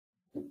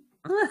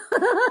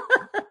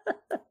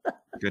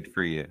Good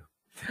for you.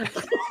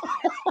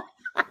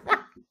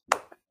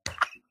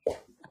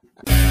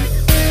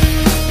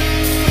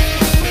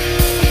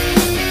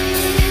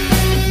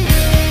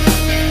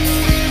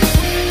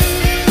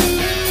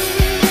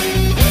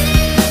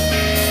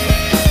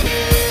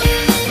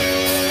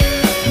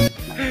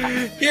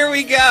 Here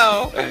we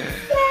go. Yay!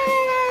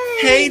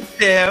 Hey,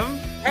 Tym.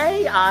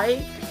 Hey, Ike.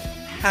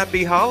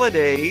 Happy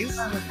holidays.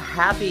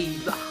 Happy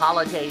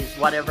holidays,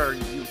 whatever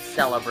you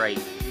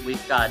celebrate.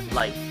 We've got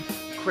like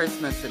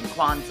Christmas and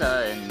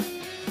Kwanzaa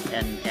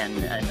and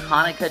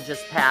Hanukkah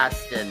just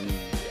passed, and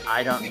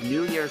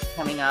New Year's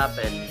coming up,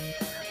 and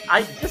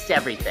just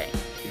everything.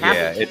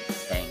 Happy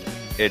everything.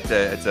 It's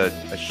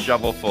a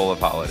shovel full of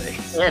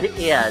holidays. It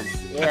is.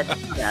 It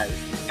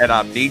is. And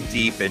I'm knee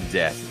deep in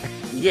debt.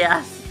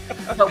 Yes.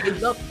 But we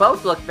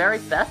both look very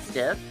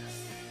festive.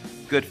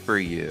 Good for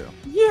you.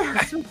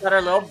 Yes, we've got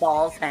our little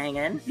balls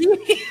hanging.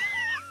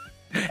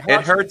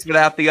 It hurts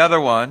without the other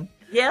one.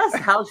 Yes,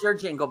 how's your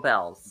jingle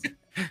bells?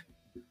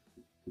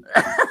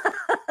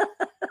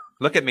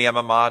 Look at me, I'm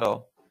a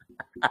model.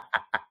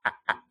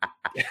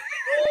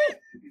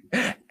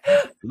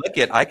 Look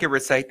at, I can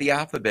recite the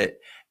alphabet.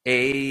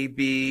 A,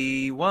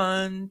 B,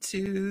 1,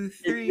 2,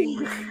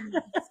 3,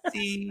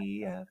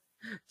 C, F.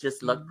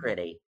 Just look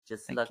pretty.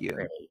 Just look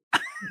pretty.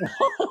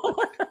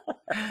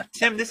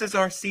 Tym, this is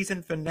our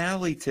season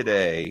finale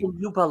today. Can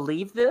you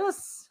believe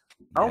this?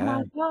 Yeah. Oh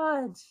my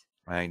God.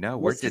 I know.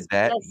 Where did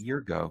that year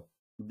go?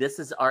 This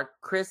is our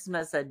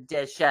Christmas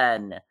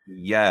edition.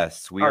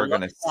 Yes, we are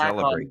going to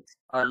celebrate.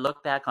 Our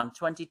look back on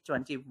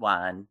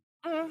 2021.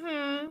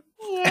 Mm-hmm.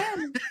 Yeah.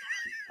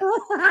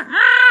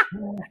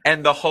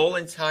 And the whole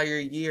entire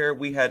year,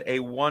 we had a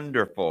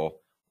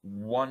wonderful,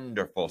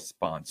 wonderful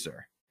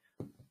sponsor.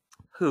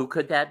 Who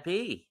could that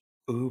be?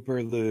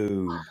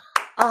 Uberlube.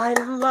 I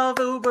love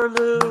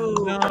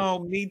Uberlube. No,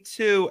 me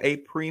too. A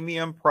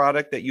premium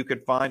product that you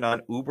could find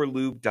on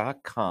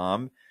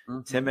uberlube.com.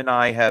 Mm-hmm. Tym and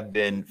I have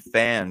been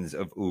fans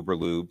of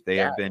Uberlube. They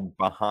have been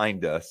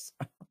behind us,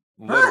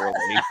 literally,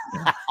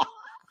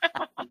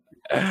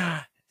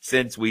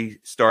 since we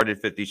started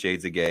 50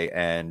 Shades of Gay.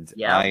 And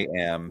I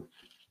am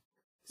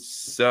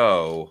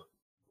so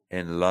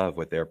in love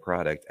with their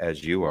product,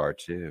 as you are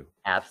too.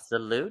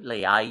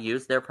 Absolutely. I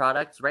use their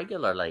products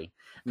regularly.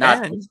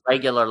 Not as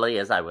regularly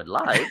as I would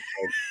like.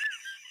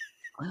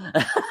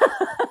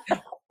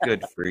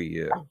 Good for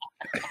you.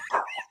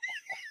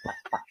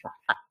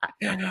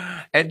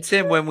 And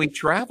Tym, when we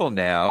travel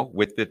now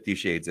with 50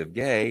 Shades of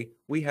Gay,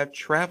 we have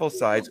travel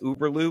size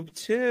Uberlube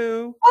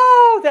too.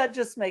 Oh, that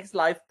just makes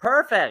life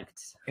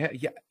perfect.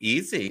 Yeah,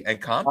 easy and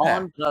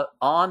compact.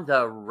 On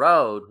the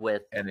road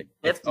with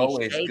it's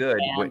always good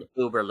and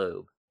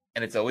Uberlube.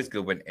 And it's always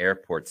good when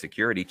airport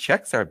security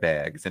checks our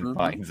bags and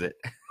finds it.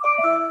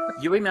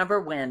 You remember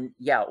when,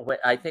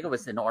 I think it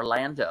was in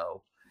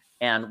Orlando,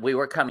 and we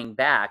were coming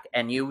back,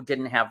 and you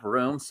didn't have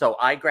room, so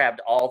I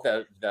grabbed all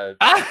the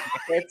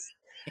packets,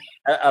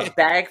 a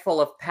bag full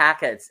of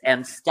packets,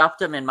 and stuffed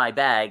them in my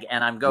bag,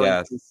 and I'm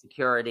going through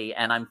security,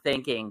 and I'm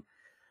thinking,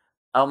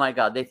 oh my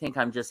God, they think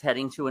I'm just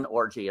heading to an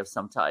orgy of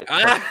some type.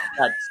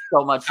 That's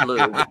so much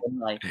lube in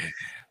my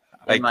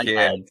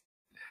bag.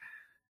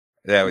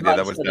 Yeah,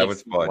 that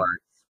was fun.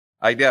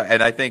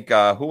 And I think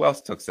who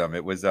else took some?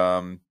 It was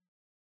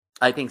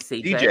I think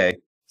CJ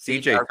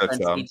took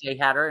some. CJ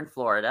had her in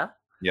Florida.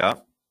 Yeah.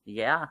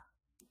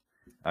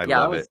 I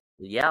love it.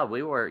 Yeah,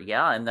 we were.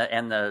 Yeah, and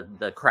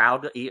the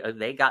crowd,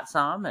 they got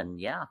some, and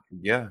yeah.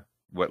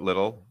 What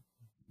little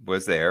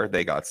was there,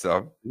 they got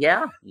some.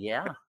 Yeah.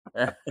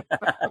 Well,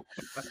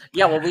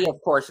 we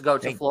of course go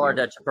to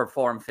Florida to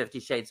perform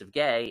 50 Shades of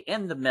Gay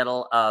in the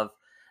middle of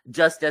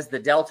just as the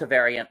Delta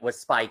variant was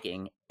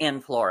spiking in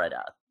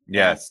Florida.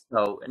 Yes.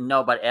 And so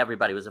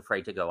everybody was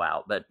afraid to go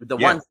out, but the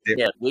ones that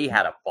did, we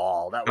had a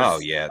ball. That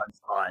was so much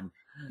fun.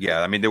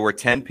 Yeah, I mean, there were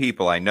 10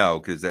 people I know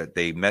because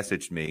they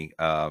messaged me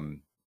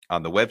on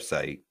the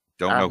website.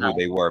 Don't know who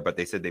they were, but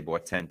they said they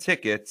bought 10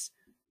 tickets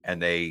and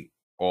they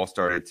all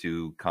started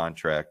to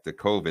contract the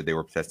COVID. They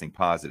were testing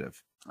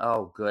positive.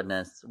 Oh,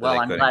 goodness. Well,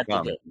 I'm glad they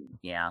didn't.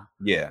 Yeah.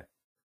 Yeah.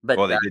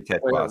 But they did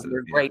test positive.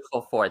 We're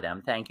grateful for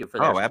them. Thank you for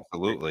that. Oh,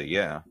 absolutely.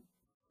 Yeah.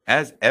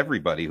 As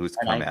everybody who's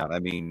come out. I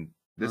mean,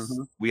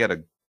 we had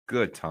a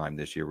good time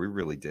this year. We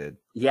really did.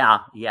 Yeah.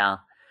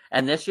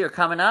 And this year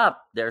coming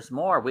up, there's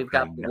more. We've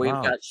got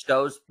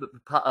shows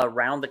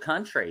around the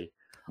country.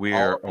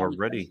 We're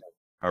already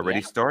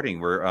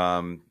starting.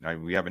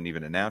 We haven't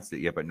even announced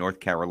it yet, but North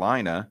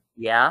Carolina.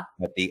 Yeah.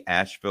 At the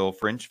Asheville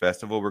Fringe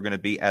Festival, we're going to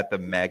be at the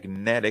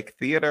Magnetic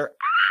Theater.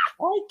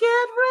 I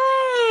can't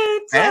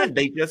wait. And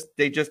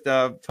they just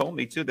told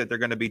me too that they're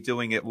going to be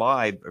doing it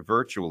live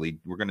virtually.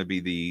 We're going to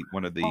be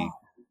one of the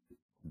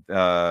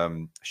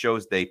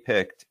shows they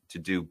picked to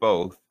do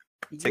both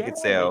ticket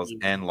sales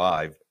and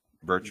live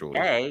virtually.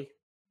 Yay.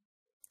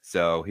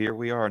 So here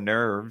we are,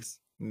 nerves.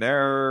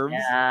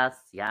 Yes.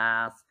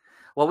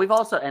 Well, we've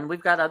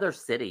got other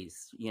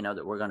cities,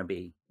 that we're going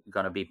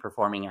to be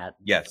performing at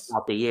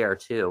throughout the year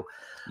too.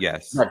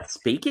 Yes. But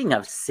speaking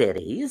of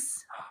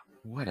cities,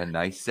 What a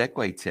nice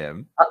segue,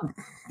 Tym.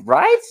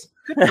 Right?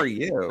 Good for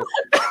you.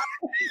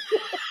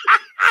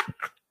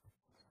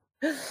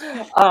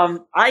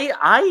 I'm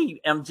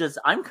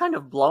kind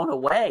of blown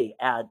away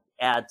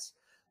at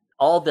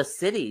all the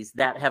cities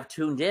that have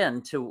tuned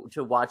in to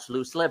watch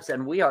Loose Lips,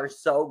 and we are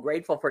so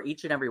grateful for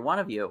each and every one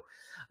of you.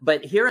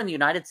 But here in the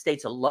United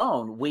States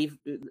alone,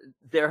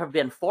 there have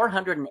been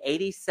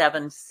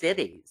 487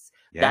 cities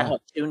that have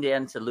tuned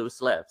in to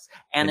Loose Lips,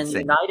 and in the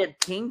United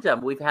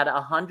Kingdom, we've had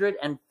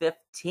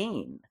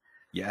 115.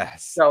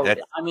 Yes. So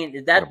I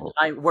mean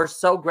we're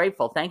so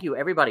grateful. Thank you,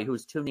 everybody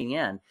who's tuning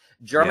in.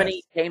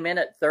 Germany came in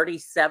at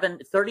 37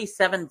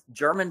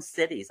 German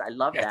cities. I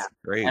love that.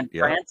 Great. And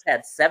France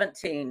had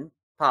 17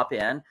 pop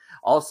in.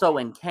 Also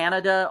in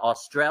Canada,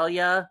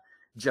 Australia,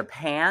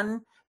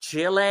 Japan,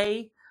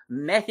 Chile,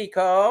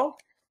 Mexico,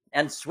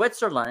 and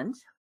Switzerland.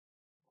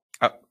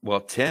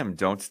 Well, Tym,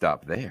 don't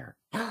stop there.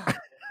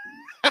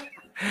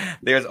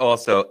 There's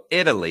also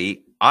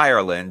Italy,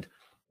 Ireland,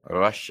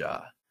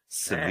 Russia,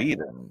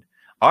 Sweden,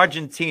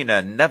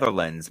 Argentina,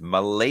 Netherlands,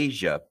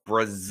 Malaysia,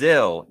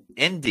 Brazil,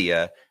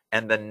 India,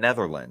 and the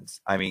Netherlands.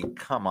 I mean,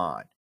 come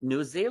on.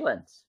 New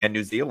Zealand. And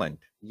New Zealand.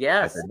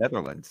 Yes. The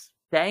Netherlands.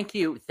 Thank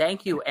you,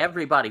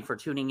 everybody, for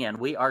tuning in.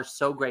 We are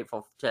so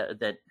grateful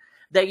that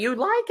you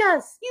like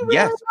us. You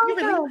really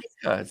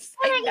like us.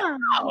 I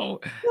know.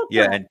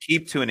 Yeah, and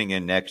keep tuning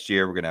in next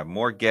year. We're gonna have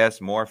more guests,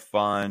 more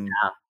fun.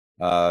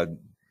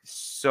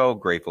 So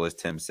grateful, as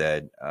Tym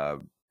said.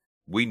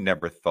 We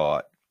never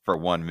thought for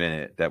 1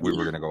 minute that we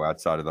were going to go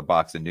outside of the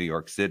box in New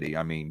York City.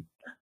 I mean,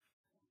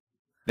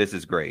 this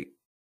is great.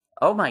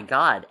 Oh my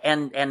God.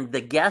 And the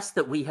guests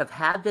that we have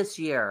had this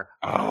year.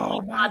 Oh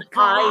my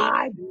God.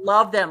 I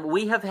love them.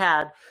 We have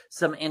had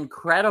some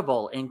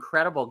incredible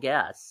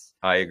guests.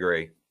 I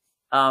agree.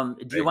 Do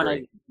you want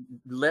to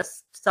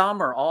list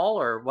some or all,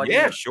 or what?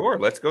 Yeah, sure.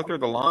 Let's go through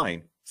the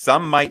line.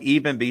 Some might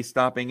even be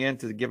stopping in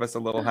to give us a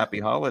little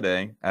happy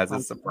holiday as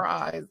a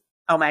surprise.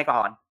 Oh my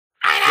God.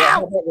 I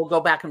know. We'll go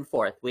back and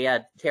forth. We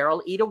had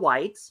Carol Eda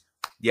White.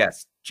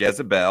 Yes.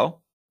 Jezebel.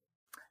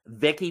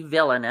 Vicky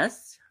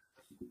Villainous.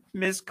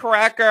 Miss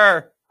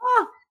Cracker.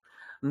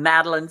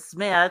 Madeline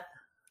Smith.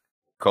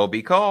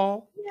 Kobe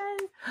Cole. Yay.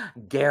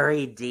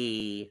 Gary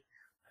D.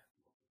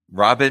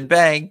 Robin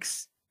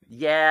Banks.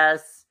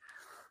 Yes.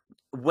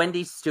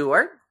 Wendy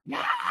Stewart.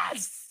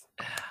 Yes.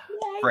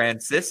 Yay.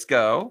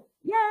 Francisco.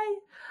 Yay.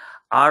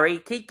 Ari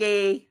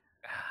Kiki.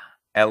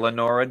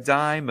 Eleonora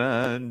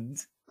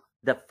Diamond.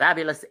 The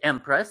Fabulous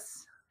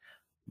Empress.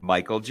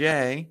 Michael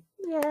J.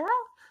 Yeah.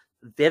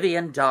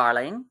 Vivian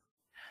Darling.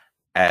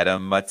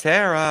 Adam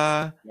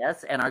Matera.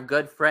 Yes, and our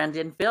good friend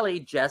in Philly,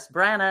 Jess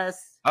Branas.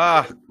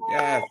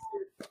 Yes.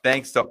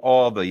 Thanks to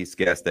all these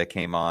guests that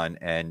came on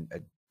and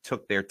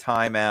took their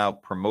time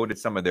out, promoted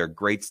some of their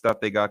great stuff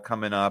they got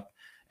coming up.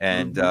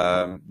 And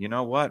you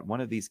know what?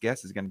 One of these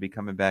guests is going to be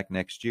coming back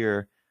next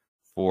year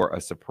for a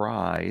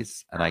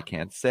surprise. And I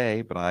can't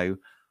say, but I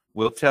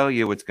will tell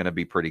you it's going to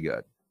be pretty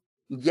good.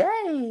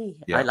 Yay!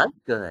 Yeah. I like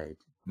good.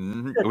 We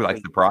like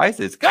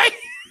surprises.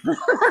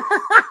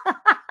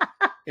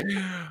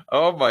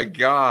 Oh my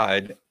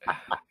God!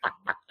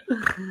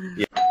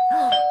 The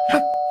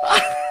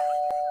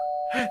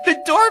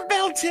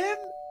doorbell, Tym.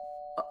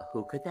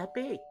 Who could that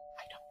be? I don't know.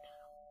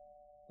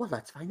 Well,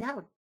 let's find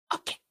out.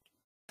 Okay.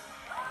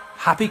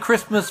 Happy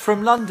Christmas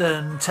from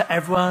London to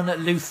everyone at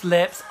Loose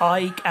Lips,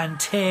 Ike and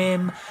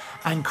Tym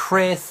and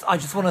Chris. I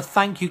just want to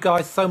thank you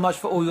guys so much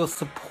for all your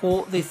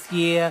support this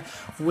year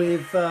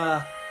with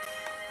the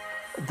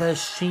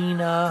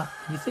Sheena.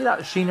 You see that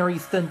Sheena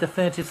Easton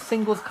Definitive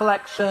Singles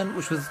Collection,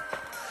 which was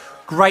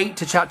great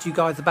to chat to you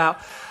guys about.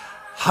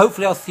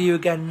 Hopefully I'll see you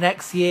again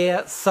next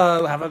year.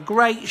 So have a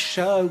great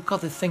show.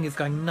 God, this thing is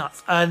going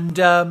nuts. And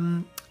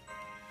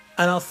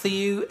I'll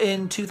see you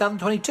in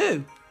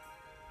 2022.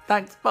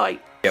 Thanks. Bye.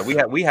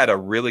 Yeah, we had a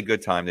really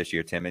good time this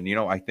year, Tym. And you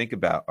know, I think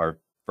about our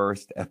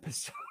first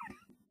episode.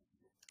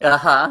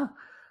 I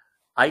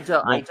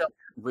don't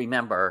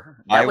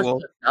remember. That was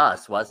just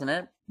us, wasn't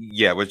it?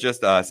 Yeah, it was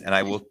just us. And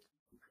I will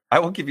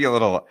give you a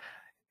little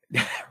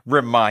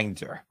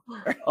reminder.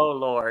 Oh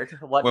Lord.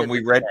 What when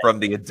we read from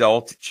the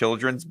adult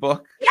children's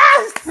book.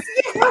 Yes!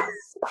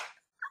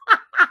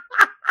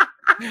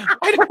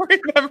 I don't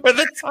remember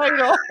the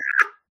title.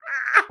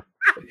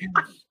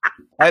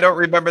 I don't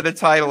remember the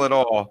title at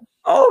all.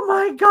 Oh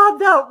my God,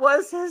 that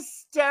was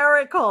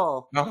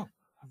hysterical. Oh.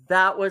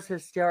 That was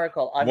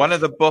hysterical. One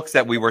of the books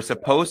that we were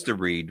supposed to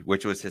read,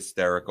 which was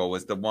hysterical,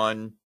 was the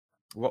one,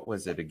 what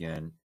was it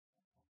again?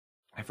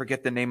 I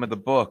forget the name of the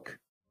book.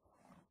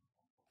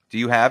 Do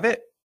you have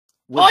it?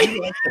 Would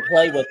you like to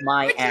play with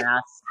my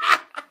ass?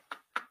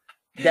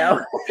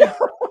 No.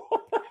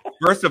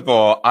 First of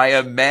all, I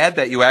am mad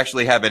that you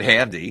actually have it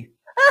handy.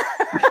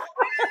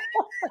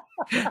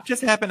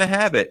 Just happen to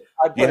have it.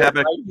 I put it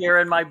right here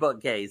in my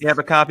bookcase. You have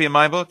a copy of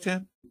my book,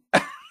 Tym?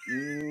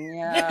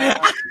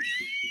 Yeah.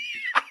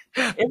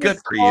 Good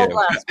for you.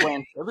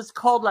 It was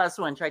cold last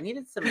winter. I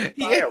needed some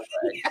firewood.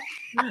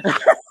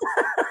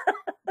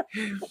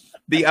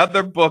 The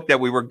other book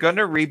that we were going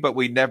to read, but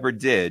we never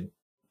did,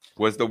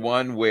 was the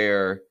one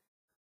where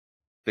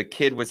the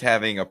kid was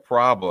having a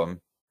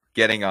problem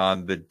getting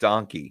on the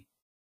donkey.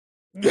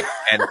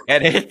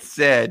 and it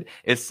said,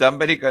 "Is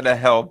somebody going to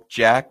help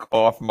jack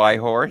off my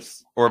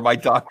horse or my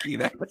donkey?"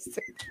 That was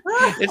it.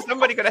 Is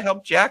somebody going to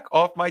help jack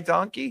off my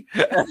donkey?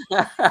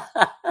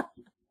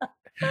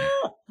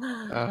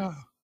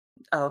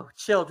 Oh,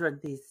 children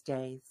these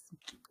days.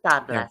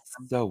 God bless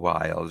them. So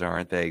wild,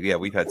 aren't they? Yeah,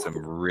 we've had some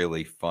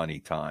really funny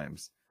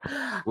times.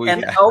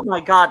 Oh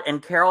my God!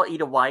 And Carol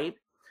Eda White,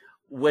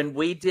 when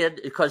we did,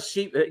 because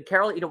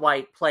Carol Eda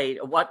White played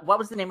what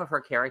was the name of her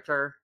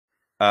character?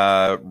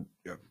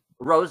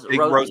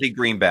 Rosie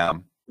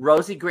Greenbaum.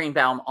 Rosie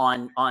Greenbaum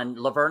on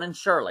Laverne and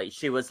Shirley.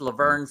 She was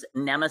Laverne's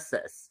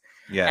nemesis.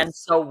 Yes. And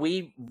so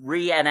we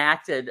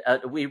reenacted.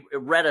 We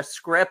read a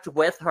script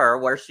with her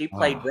where she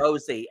played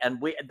Rosie,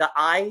 and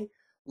I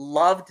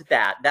loved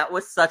that. That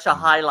was such a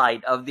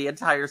highlight of the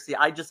entire season.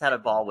 I just had a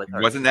ball with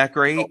her. Wasn't that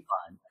great? So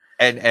fun.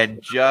 And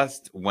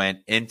just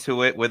went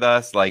into it with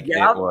us like it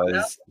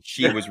was.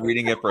 She was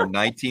reading it for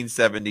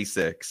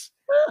 1976.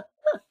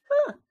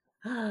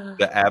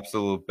 The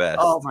absolute best.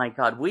 Oh my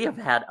God, we have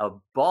had a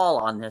ball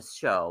on this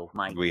show.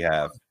 We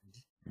have.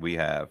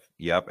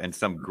 Yep, and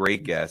some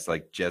great guests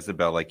like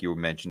Jezebel, like you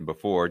mentioned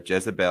before.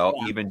 Jezebel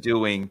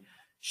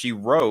she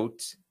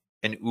wrote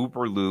an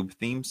Uber Lube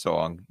theme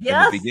song in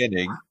the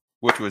beginning,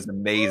 which was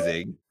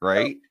amazing,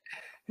 right?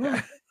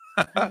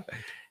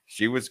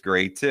 She was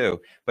great too.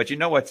 But you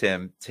know what,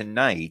 Tim?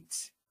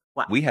 Tonight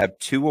we have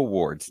 2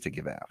 awards to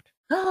give out.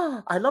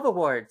 I love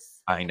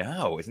awards. I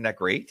know, isn't that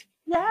great?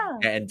 Yeah.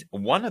 And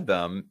one of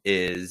them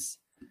is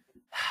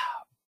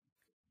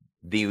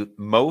the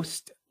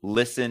most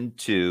listened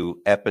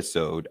to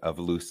episode of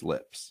Loose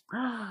Lips.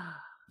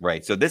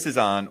 Right. So this is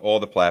on all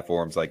the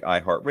platforms like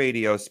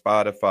iHeartRadio,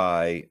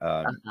 Spotify,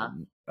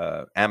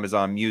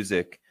 Amazon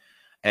Music.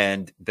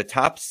 And the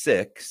top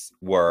 6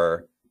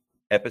 were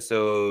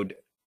episode,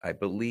 I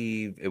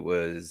believe it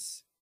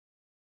was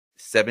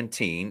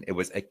 17. It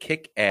was a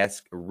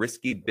kick-ass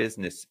risky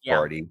business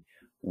party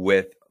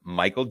with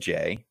Michael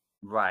J.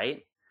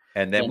 Right.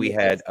 And then we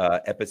had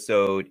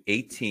episode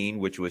 18,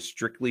 which was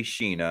Strictly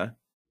Sheena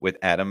with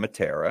Adam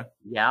Matera.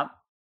 Yeah.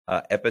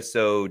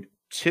 Episode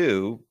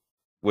 2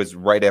 was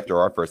right after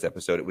our first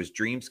episode. It was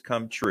Dreams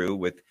Come True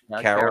with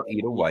Carol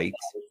Eda White.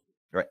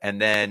 Right. And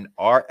then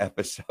our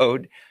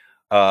episode,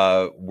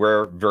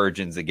 we're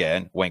virgins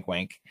again. Wink,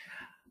 wink.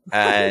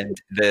 And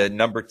the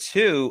number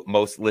 2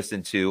 most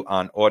listened to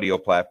on audio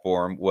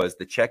platform was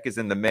The Check Is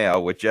in the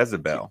Mail with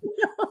Jezebel.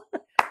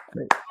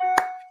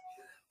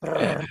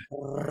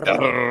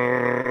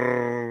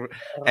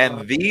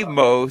 And the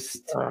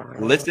most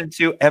listened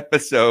to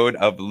episode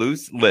of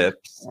Loose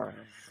Lips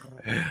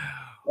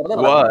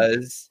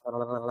was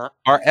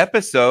our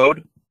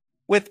episode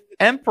with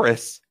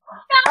Empress.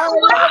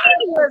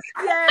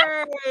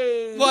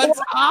 Yay! What's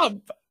up?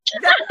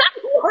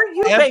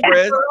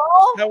 Empress,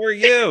 how are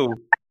you?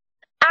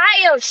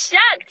 I am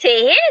shocked to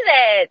hear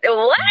that.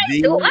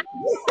 What?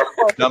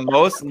 The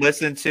most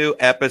listened to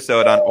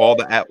episode on all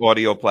the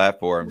audio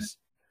platforms.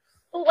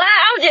 Wow,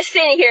 I'm just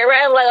sitting here,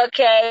 right? I'm like,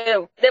 okay,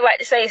 they're about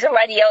to say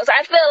somebody else.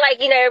 I feel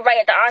like, everybody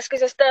at the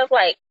Oscars and stuff,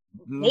 like,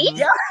 me?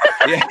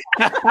 Yeah.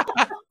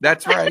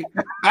 That's right.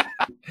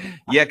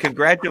 Yeah,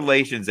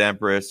 congratulations,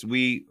 Empress.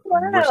 We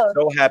were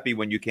so happy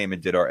when you came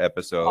and did our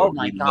episode. Oh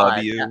my God.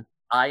 Love you.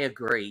 I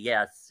agree.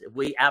 Yes,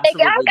 we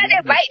absolutely. Y'all gotta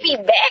invite me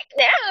back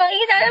now.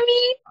 You know what I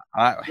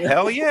mean?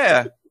 Hell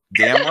yeah,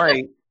 damn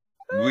right.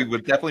 We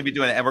would definitely be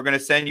doing it, and we're going to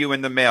send you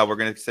in the mail. We're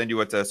going to send you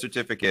a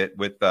certificate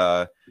with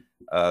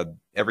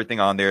everything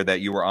on there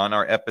that you were on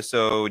our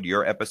episode,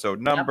 your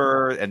episode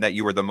number, and that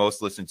you were the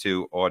most listened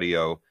to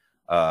audio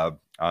on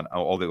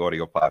all the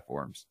audio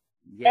platforms.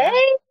 Yeah.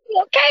 Hey,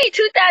 okay,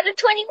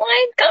 2021,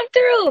 come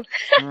through.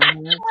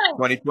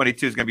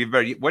 2022 is going to be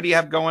very. What do you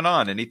have going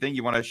on? Anything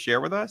you want to share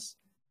with us?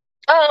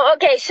 Oh,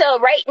 okay. So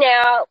right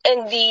now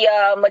in the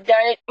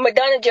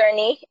Madonna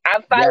journey,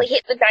 I've finally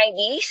hit the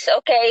 90s.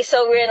 Okay,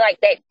 so we're in like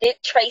that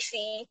Dick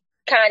Tracy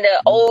kind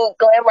of old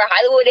glamour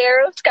Hollywood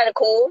era. It's kind of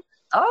cool.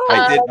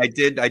 Oh, I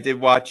did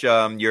watch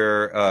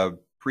your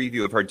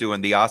preview of her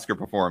doing the Oscar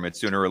performance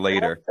sooner or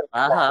later.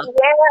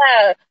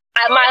 Yeah,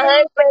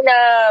 my husband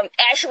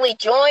actually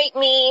joined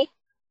me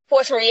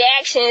for some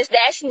reactions.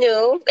 That's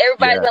new.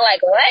 Everybody's been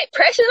like, "What?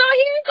 Pressure's on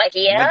here?" Like,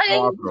 yeah.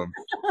 Awesome.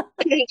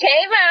 He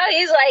came out.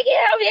 He's like,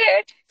 "Yeah, I'm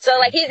here." So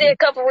like, he did a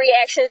couple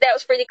reactions. That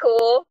was pretty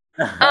cool.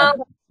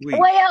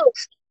 What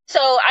else? So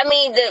I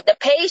mean, the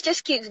page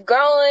just keeps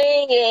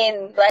growing,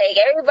 and like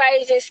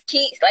everybody just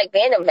keeps like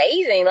being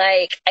amazing.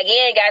 Like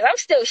again, guys, I'm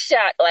still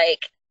shocked.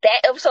 Like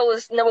that episode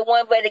was number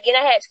 1, but again,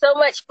 I had so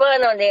much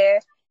fun on there.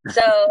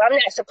 So I'm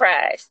not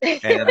surprised.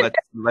 And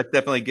let's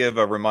definitely give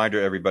a reminder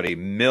to everybody,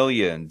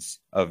 millions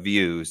of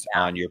views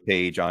on your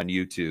page on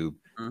YouTube.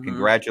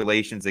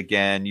 Congratulations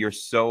again. You're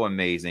so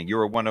amazing.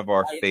 You're one of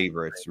our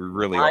favorites. We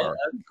really are. I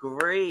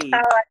agree.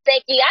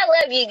 Thank you.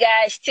 I love you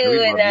guys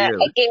too. And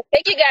again,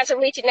 thank you guys for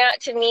reaching out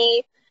to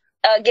me,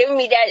 giving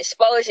me that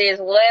exposure as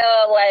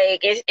well. Like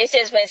it's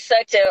just been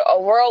such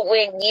a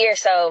whirlwind year.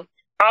 So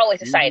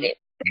always excited.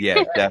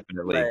 Yeah,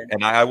 definitely.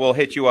 And I will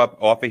hit you up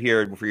off of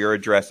here for your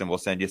address, and we'll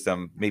send you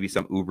maybe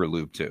some Uber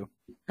lube too.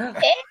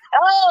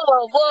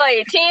 Oh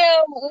boy,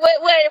 Tim,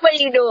 what are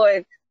you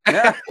doing?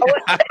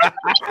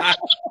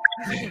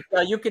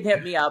 So you can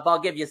hit me up. I'll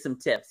give you some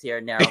tips here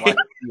and there.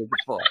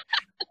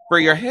 For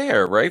your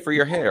hair, right? For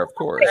your hair, of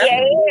course.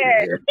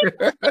 Yeah.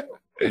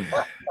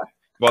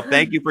 Well,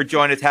 thank you for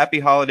joining us. Happy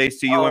holidays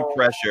to you and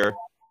Pressure.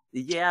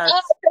 Yes.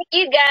 Oh, thank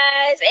you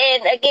guys.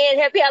 And again,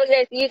 happy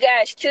holidays to you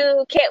guys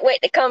too. Can't wait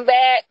to come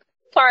back.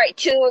 Part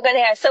 2. We're going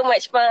to have so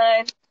much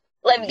fun.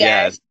 Love you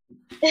guys.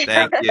 Yes.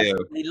 Thank you.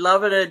 We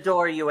love and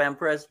adore you,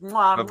 Empress.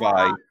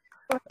 Bye-bye.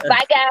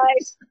 Bye,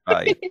 guys.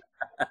 Bye.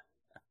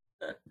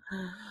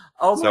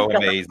 Oh my So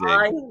God, amazing.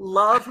 I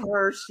love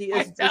her. She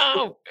is just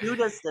the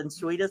cutest and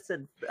sweetest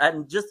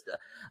and just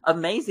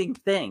amazing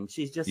thing.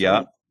 She's just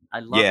amazing. I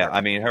love her.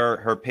 I mean,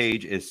 her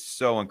page is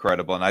so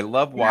incredible, and I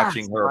love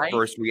watching her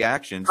first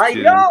reactions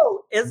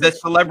to the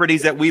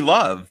celebrities that we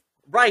love.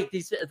 Right?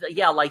 These,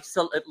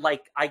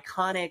 like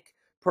iconic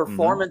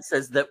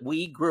performances that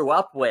we grew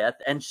up with,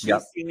 and she's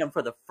seeing them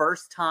for the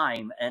first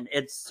time, and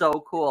it's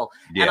so cool.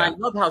 And I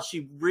love how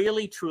she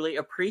really, truly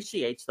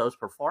appreciates those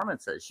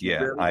performances. She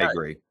really I does.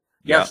 agree.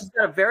 Yeah, she's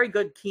got a very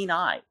good keen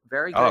eye.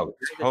 Very good. Oh,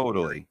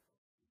 totally.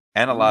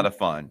 And a lot of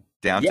fun.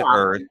 Down to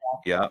earth.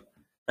 Yeah.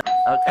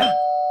 Okay.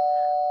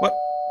 What?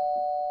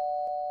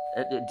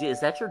 Is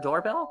that your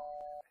doorbell?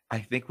 I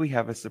think we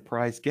have a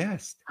surprise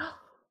guest.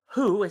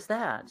 Who is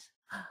that?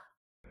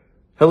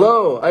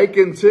 Hello, Ike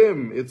and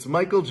Tym. It's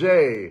Michael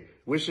J.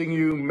 Wishing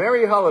you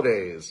Merry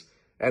Holidays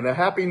and a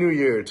Happy New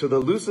Year to the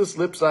loosest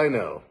lips I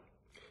know.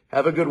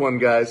 Have a good one,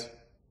 guys.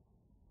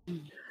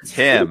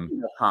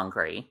 Tim,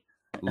 hungry.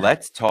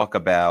 Let's talk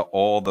about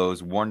all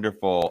those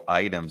wonderful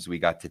items we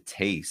got to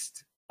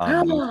taste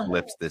on Loose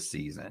Lips this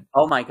season.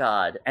 Oh my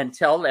God. And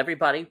tell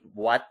everybody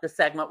what the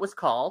segment was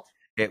called.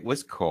 It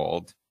was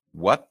called,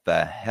 What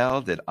the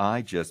Hell Did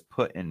I Just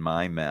Put in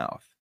My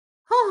Mouth?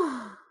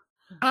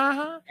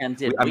 And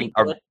did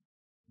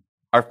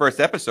our first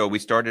episode, we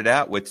started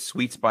out with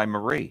Sweets by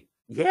Marie.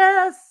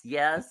 Yes.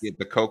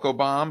 The Cocoa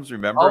Bombs,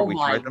 remember? Oh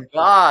my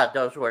God,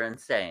 those were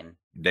insane.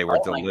 They were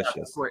delicious. God,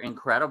 those were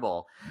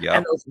incredible. Yeah.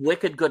 And those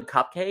wicked good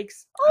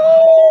cupcakes.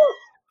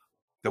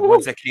 The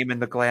ones that came in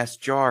the glass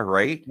jar,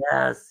 right?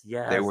 Yes.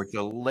 They were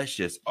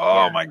delicious.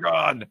 Oh my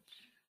God.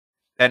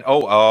 And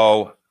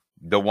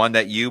the one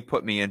that you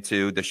put me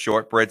into, the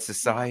Shortbread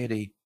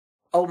Society.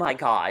 Oh my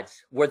God.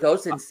 Were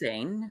those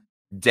insane?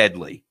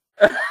 Deadly.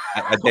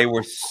 They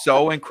were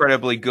so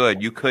incredibly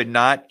good. You could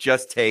not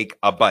just take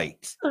a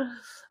bite.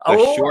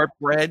 The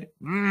shortbread.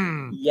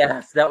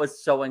 Yes, that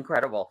was so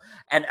incredible.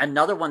 And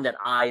another one that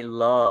I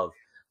love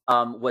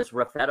was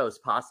Raffetto's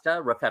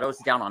pasta. Raffetto's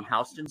down on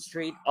Houston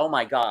Street. Oh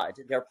my God,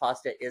 their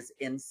pasta is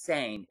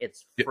insane.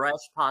 It's fresh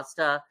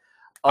pasta.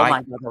 Oh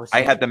my God,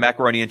 I had the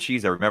macaroni and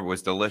cheese. I remember it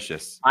was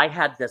delicious. I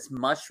had this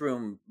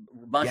mushroom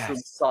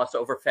sauce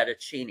over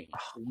fettuccine.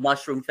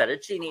 Mushroom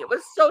fettuccine. It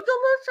was so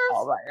delicious.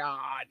 Oh my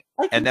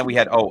God. And then we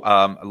had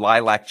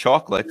lilac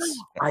chocolates.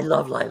 I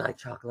love lilac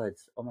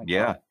chocolates. Oh my God.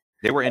 Yeah.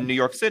 They were in New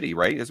York City,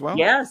 right, as well?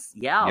 Yes.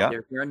 Yeah.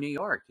 They're here in New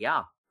York.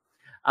 Yeah.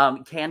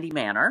 Candy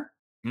Manor.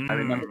 I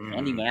remember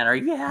Candy Manor.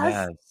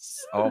 Yes.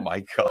 Oh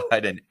my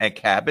God. And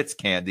Cabot's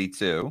candy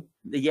too.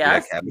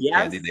 Yes.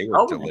 Candy. They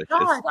were delicious. My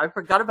God. I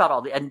forgot about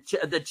all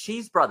the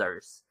Cheese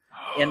Brothers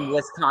in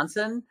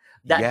Wisconsin.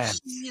 That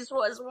cheese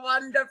was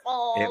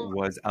wonderful. It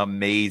was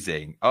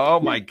amazing. Oh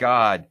my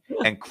God.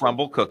 And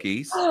crumble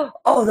cookies.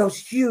 Oh, those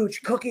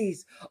huge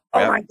cookies.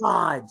 Oh my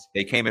God.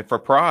 They came in for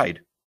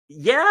Pride.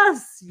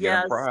 Yes.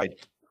 Pride.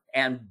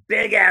 And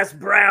big ass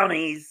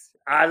brownies.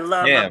 I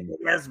love big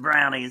ass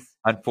brownies.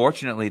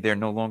 Unfortunately, they're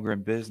no longer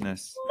in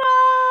business.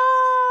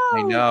 No.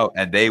 I know.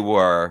 And they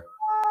were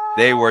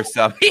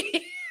some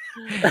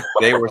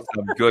they were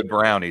some good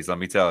brownies, let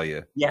me tell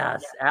you.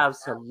 Yes,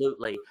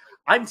 absolutely.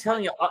 I'm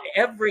telling you,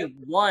 every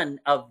one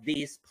of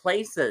these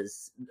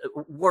places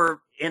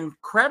were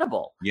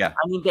incredible. Yeah.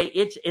 I mean,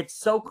 it's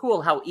so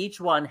cool how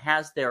each one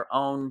has their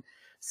own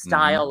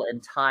style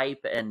and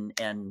type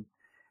and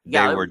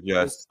they were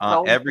just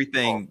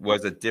everything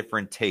was a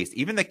different taste.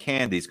 Even the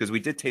candies, because we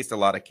did taste a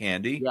lot of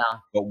candy. Yeah.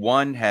 But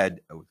one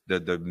had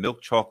the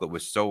milk chocolate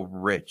was so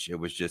rich. It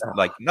was just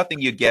like nothing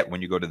you get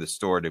when you go to the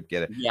store to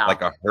get it. Yeah.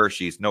 Like a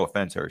Hershey's. No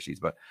offense, Hershey's,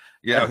 but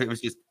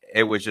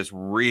it was just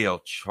real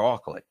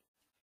chocolate.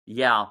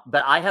 Yeah,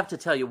 but I have to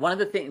tell you, one of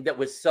the things that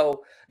was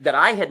that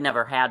I had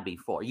never had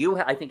before. You,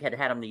 I think, had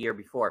them the year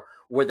before.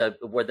 Were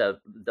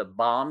the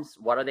bombs?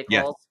 What are they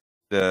called? Yes.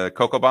 The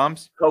Cocoa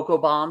Bombs? Cocoa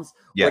Bombs,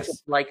 yes. Which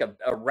is like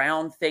a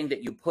round thing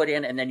that you put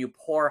in and then you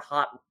pour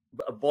hot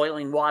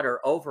boiling water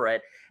over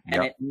it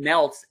and it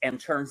melts and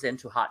turns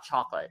into hot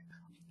chocolate.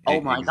 Oh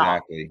my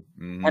God.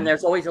 Mm-hmm. And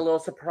there's always a little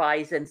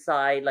surprise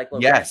inside, like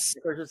little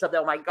stickers or something.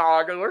 Oh my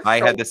God. I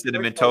had the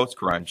Cinnamon Toast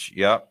Crunch.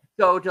 Yep.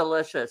 So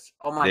delicious.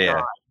 Oh my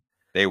God.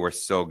 They were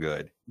so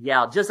good.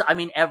 Yeah,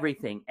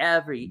 everything,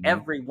 every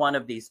one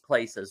of these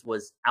places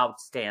was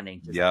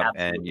outstanding.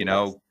 And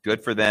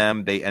good for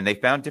them. They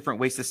found different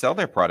ways to sell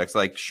their products.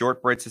 Like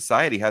Shortbread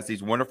Society has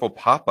these wonderful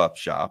pop-up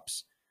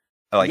shops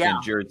like in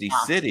Jersey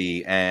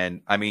City.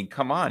 And I mean,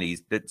 come on,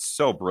 that's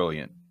so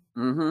brilliant.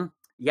 Mm-hmm.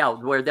 Yeah,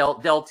 where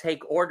they'll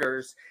take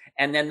orders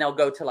and then they'll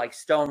go to like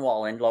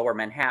Stonewall in Lower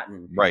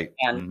Manhattan, right?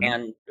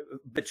 And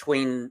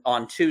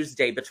on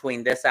Tuesday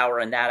between this hour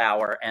and that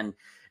hour,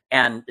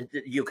 and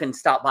you can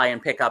stop by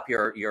and pick up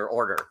your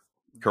order.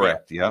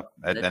 Correct. Yep.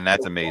 And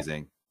that's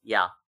amazing.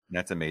 Yeah.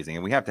 That's amazing.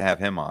 And we have to have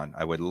him on.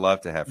 I would love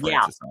to have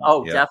Francis on.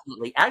 Oh,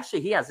 definitely. Actually,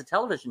 he has a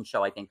television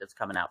show, I think, that's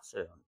coming out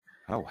soon.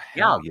 Oh,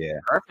 hell yeah.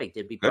 Perfect.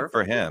 It'd be good perfect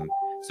for him.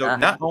 So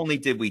not only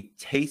did we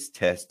taste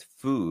test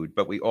food,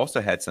 but we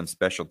also had some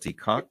specialty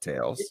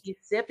cocktails.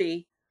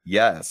 Sippy.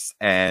 Yes.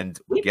 And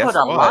we guess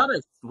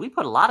we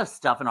put a lot of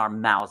stuff in our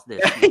mouths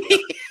this year.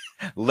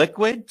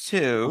 Liquid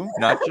too,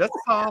 not just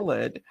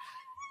solid.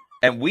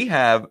 And we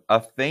have a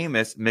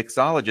famous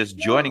mixologist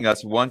joining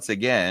us once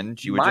again.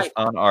 She was just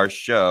on our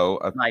show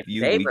a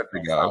few weeks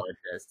ago.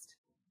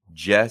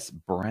 Jess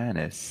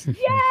Branas.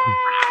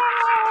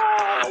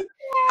 Yay!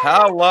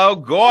 Hello,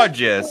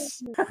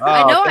 gorgeous. Oh,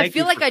 I know. I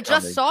feel like I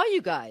just saw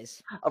you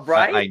guys.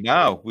 Right? I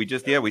know. We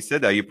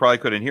said that. You probably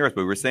couldn't hear us,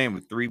 but we were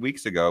saying 3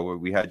 weeks ago when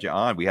we had you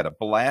on, we had a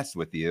blast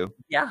with you.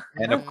 Yeah.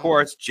 And of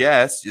course,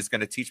 Jess is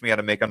going to teach me how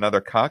to make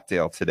another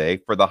cocktail today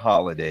for the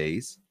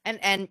holidays.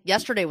 And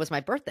yesterday was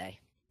my birthday.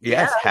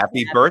 Yes,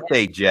 happy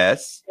birthday,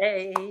 Jess.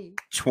 Hey.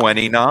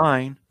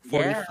 29.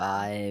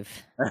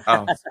 45.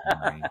 Oh,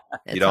 sorry.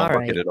 You don't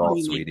look at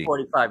all, sweetie.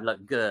 45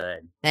 look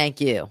good. Thank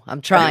you.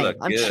 I'm trying.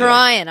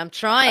 I'm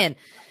trying.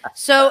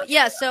 So,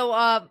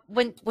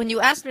 when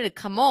you asked me to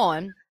come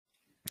on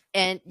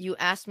and you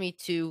asked me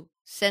to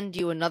send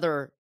you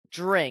another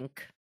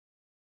drink,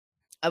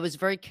 I was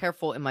very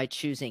careful in my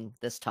choosing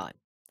this time.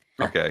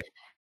 Okay.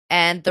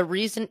 And the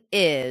reason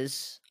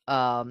is,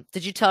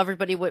 did you tell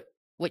everybody what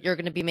you're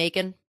going to be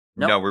making?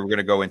 Nope. No, we were going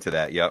to go into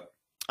that. Yep.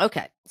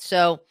 Okay.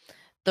 So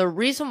the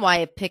reason why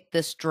I picked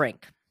this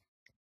drink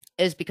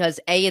is because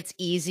it's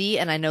easy.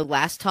 And I know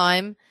last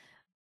time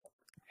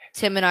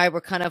Tim and I were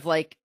kind of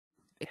like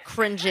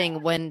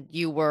cringing when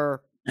you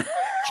were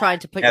trying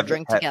to put your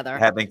drink together.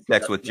 Having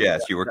sex with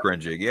Jess, you were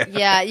cringing.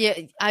 Yeah.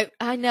 Yeah.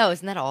 I know.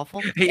 Isn't that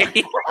awful?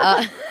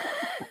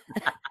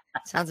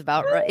 Sounds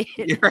about right.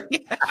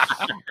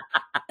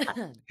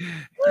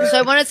 So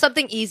I wanted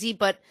something easy,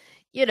 but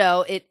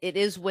it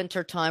is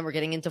winter time. We're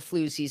getting into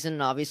flu season.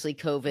 And obviously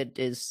COVID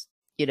is,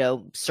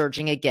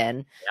 surging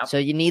again. Yep. So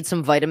you need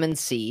some vitamin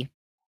C.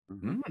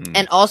 Mm-hmm.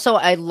 And also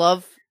I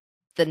love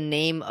the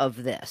name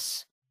of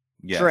this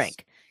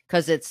drink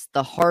because it's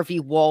the Harvey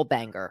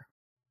Wallbanger,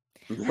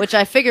 which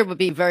I figured would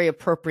be very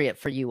appropriate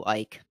for you,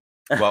 Ike.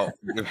 Well,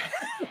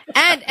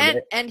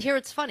 and here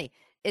it's funny.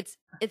 It's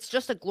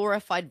just a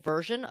glorified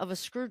version of a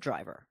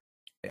screwdriver.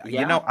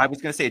 Yeah. I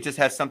was going to say it just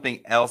has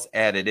something else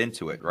added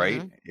into it, right?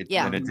 Mm-hmm. It's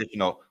an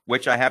additional,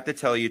 which I have to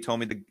tell you, told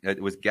me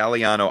it was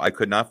Galliano. I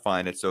could not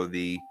find it. So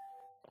the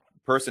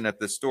person at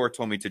the store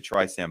told me to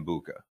try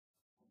Sambuca.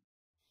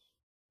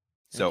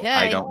 So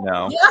I don't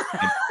know.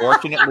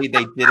 Unfortunately,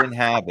 they didn't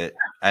have it.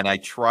 And I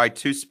tried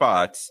 2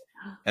 spots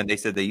and they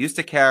said they used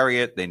to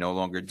carry it. They no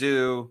longer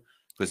do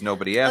because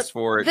nobody asked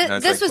for it.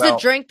 This was a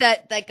drink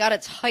that got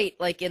its height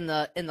like in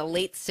the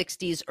late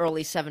 60s,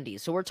 early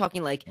 70s. So we're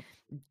talking like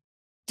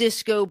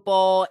disco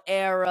ball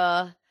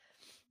era,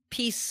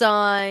 peace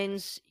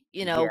signs,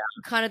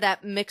 kind of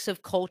that mix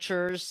of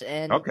cultures,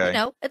 and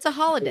it's a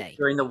holiday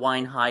during the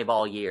wine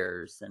highball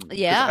years. And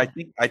I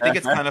think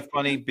it's kind of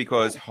funny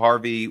because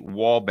Harvey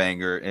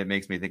Wallbanger, it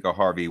makes me think of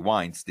Harvey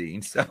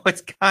Weinstein, so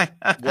it's kind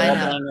of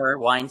Wallbanger,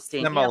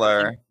 Weinstein,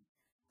 similar.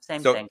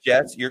 Same thing.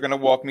 Jess, you're gonna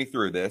walk me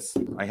through this.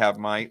 I have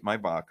my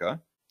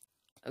vodka.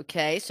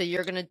 Okay, so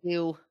you're gonna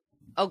do.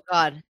 Oh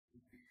God.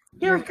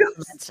 Here it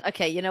goes.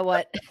 Okay, you know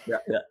what?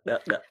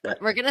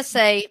 We're gonna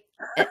say.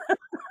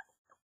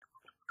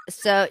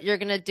 So you're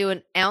gonna do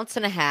 1.5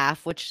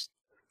 ounces, which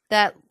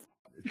got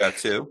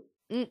 2.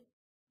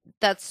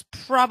 That's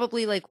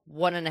probably like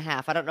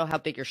 1.5. I don't know how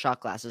big your shot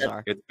glasses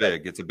are. It's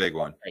big. It's a big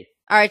one.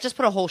 All right, just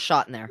put a whole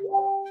shot in there.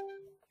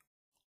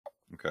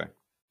 Okay.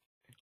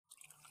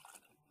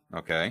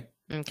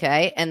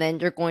 Okay, and then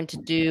you're going to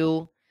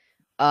do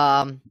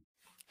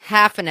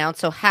 1/2 ounce.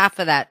 So half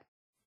of that,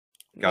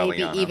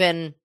 maybe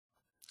even.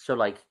 So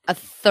like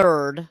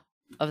 1/3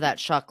 of that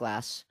shot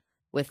glass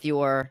with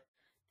your.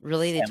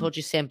 Really? They told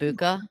you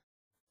Sambuca?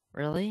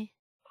 Really?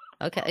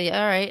 Okay.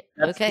 Yeah, all right.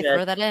 That's okay. Good.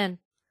 Throw that in.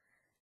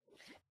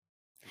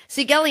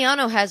 See,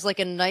 Galliano has like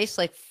a nice,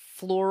 like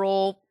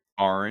floral,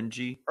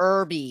 orangey,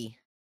 herby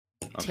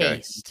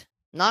taste.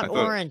 Not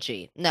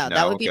orangey. No,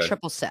 that would be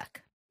triple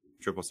sec.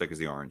 Triple sec is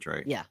the orange,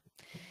 right? Yeah.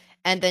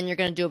 And then you're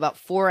going to do about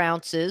 4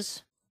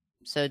 ounces.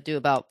 So do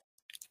about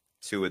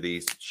 2 of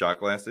these shot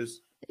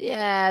glasses.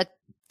 Yeah,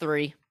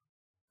 3.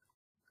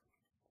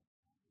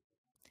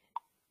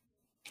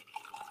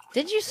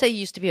 Didn't you say you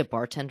used to be a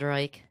bartender,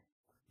 Ike?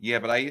 Yeah,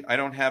 but I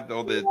don't have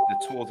all the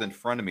tools in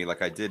front of me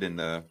like I did in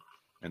the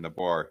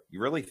bar.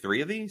 You really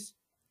 3 of these?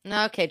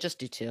 No, okay, just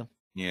do 2.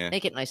 Yeah.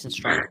 Make it nice and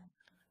strong.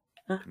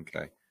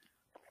 Okay.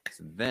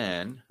 So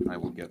then I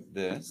will get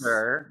this.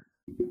 Sure.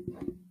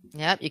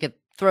 Yep, you could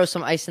throw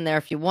some ice in there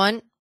if you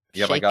want.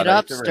 Yep, Shake it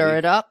up, stir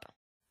it up.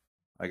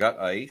 I got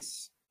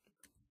ice.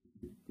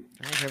 All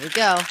right, here we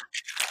go.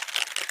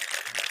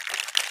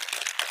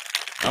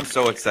 I'm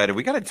so excited.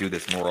 We got to do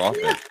this more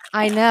often.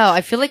 I know.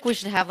 I feel like we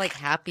should have like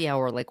happy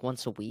hour like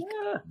once a week.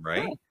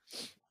 Right?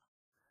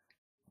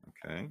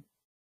 Okay.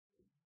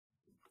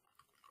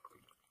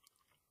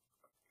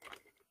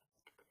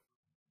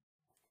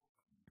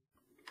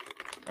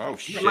 Oh,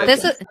 shit.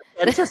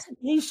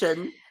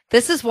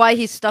 This is why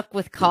he stuck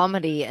with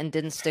comedy and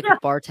didn't stick with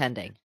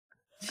bartending.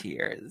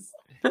 Cheers.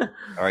 All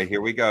right,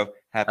 here we go.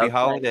 Happy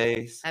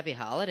holidays. Happy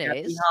holidays.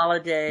 Happy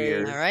holidays.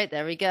 Cheers. All right,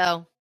 there we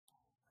go.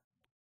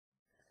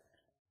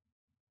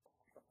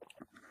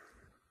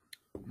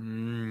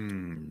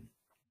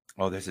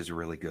 Oh, this is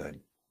really good.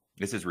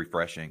 This is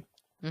refreshing.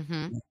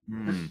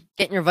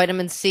 Getting your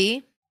vitamin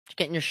C,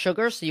 getting your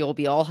sugar, so you'll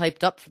be all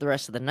hyped up for the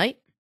rest of the night.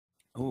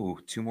 Ooh,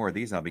 2 more of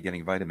these, and I'll be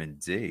getting vitamin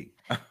D.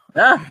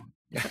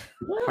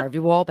 Harvey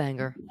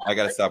Wallbanger. I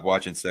got to stop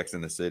watching Sex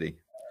in the City.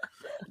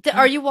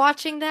 Are you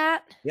watching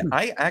that? Yeah,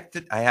 I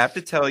have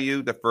to tell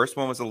you, the first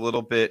one was a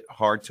little bit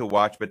hard to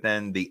watch, but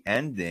then the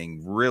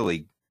ending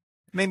really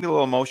made me a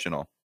little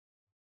emotional.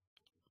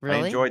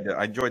 Really?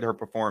 I enjoyed her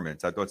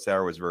performance. I thought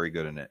Sarah was very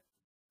good in it.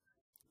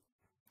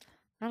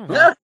 I don't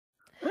know.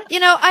 You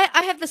know,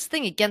 I have this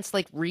thing against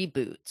like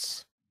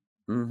reboots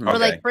or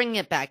like bringing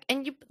it back,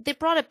 and they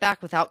brought it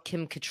back without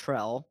Kim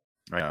Cattrall.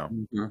 I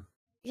know.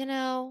 You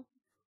know.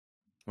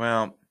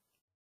 Well,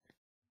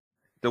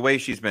 the way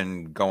she's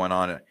been going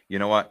on, you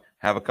know what?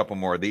 Have a couple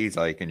more of these,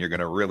 and you're going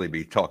to really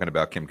be talking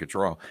about Kim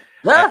Cattrall.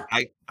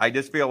 I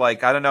just feel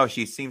like, I don't know,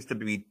 she seems to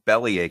be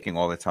belly aching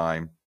all the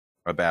time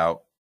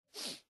about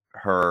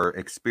her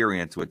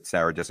experience with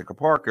Sarah Jessica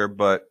Parker,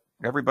 but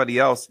everybody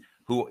else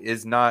who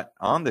is not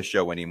on the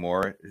show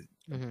anymore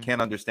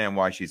can't understand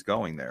why she's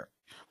going there.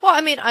 Well,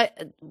 I mean,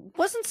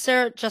 wasn't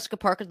Sarah Jessica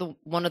Parker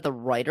one of the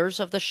writers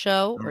of the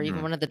show, or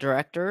even one of the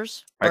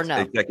directors, or no?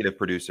 Executive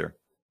producer.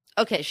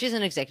 Okay, she's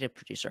an executive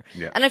producer.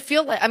 Yeah. And I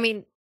feel like, I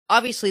mean,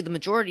 obviously the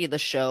majority of the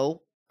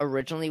show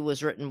originally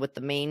was written with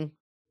the main,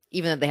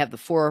 even though they have the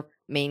 4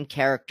 main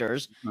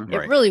characters,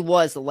 it really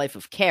was the life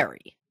of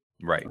Carrie.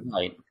 Right.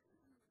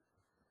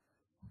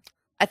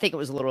 I think it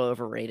was a little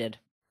overrated.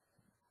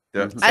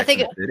 I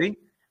think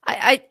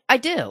I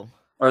do.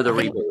 Or the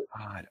reboot.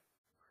 God.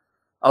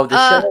 Oh,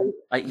 the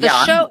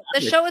show.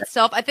 The show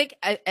itself. I think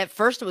at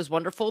first it was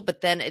wonderful,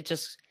 but then it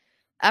just,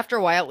 after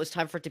a while, it was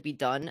time for it to be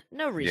done.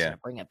 No reason to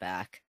bring it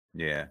back.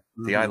 Yeah.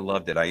 See, I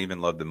loved it. I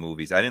even loved the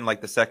movies. I didn't like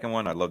the second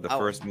one. I loved the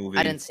first movie.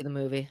 I didn't see the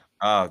movie.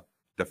 The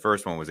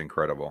first one was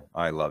incredible.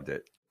 I loved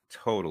it.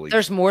 Totally.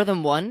 There's more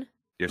than one?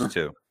 There's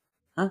 2.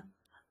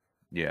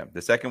 Yeah.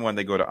 The second one,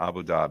 they go to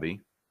Abu Dhabi.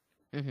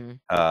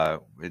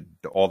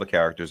 All the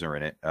characters are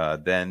in it.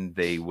 Then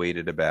they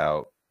waited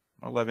about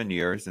 11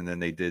 years, and then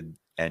they did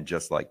End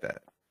Just Like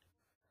That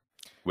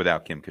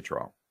without Kim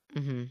Cattrall.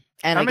 And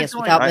I guess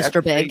without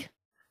Mr. Big.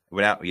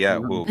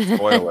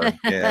 Spoiler,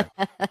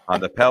 on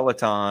the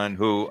Peloton,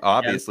 who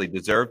obviously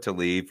deserved to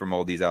leave from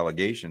all these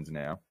allegations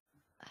now.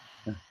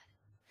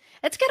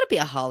 It's got to be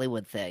a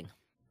Hollywood thing.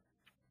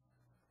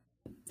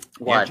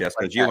 Yeah, Jess,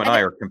 because you and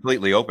I are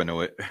completely open to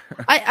it.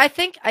 I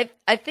think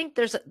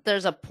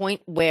there's a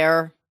point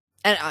where,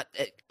 and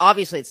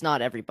obviously it's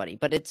not everybody,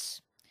 but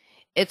it's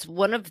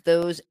one of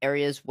those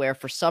areas where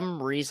for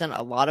some reason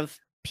a lot of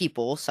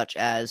people, such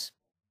as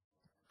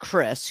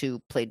Chris,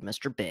 who played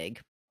Mr.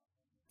 Big,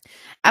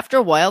 after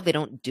a while they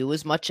don't do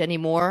as much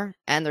anymore,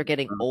 and they're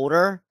getting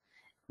older.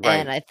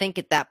 And I think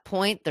at that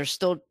point they're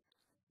still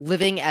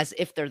living as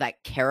if they're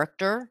that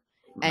character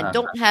and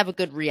don't have a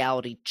good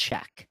reality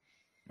check.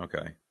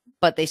 Okay.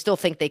 But they still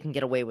think they can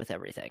get away with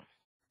everything.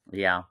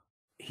 Yeah.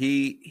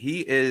 He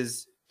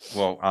is,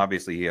 well,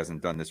 obviously he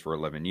hasn't done this for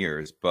 11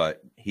 years,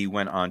 but he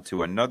went on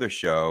to another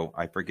show.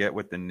 I forget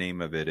what the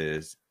name of it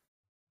is.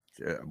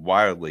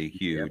 Wildly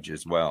huge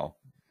as well.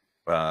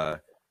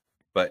 But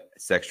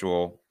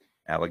sexual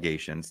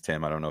allegations.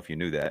 Tim, I don't know if you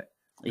knew that.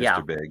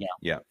 Mr. Big.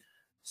 Yeah.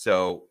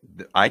 So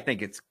I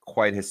think it's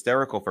quite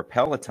hysterical for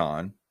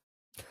Peloton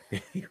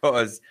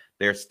because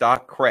their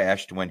stock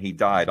crashed when he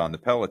died on the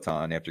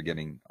Peloton after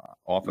getting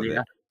off of it.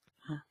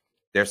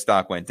 Their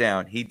stock went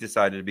down. He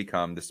decided to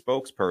become the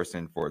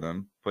spokesperson for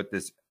them, put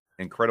this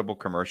incredible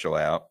commercial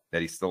out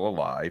that he's still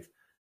alive.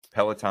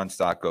 Peloton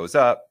stock goes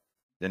up.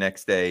 The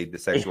next day, the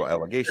sexual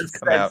allegations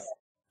come out.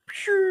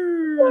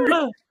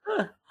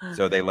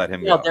 So they let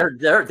him go.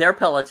 Their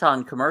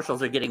Peloton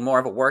commercials are getting more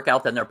of a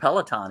workout than their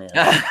Peloton is.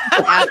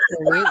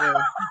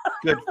 Absolutely.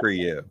 Good for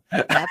you.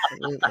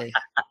 Absolutely.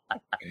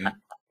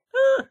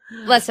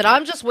 Listen,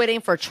 I'm just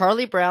waiting for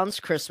Charlie Brown's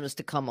Christmas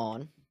to come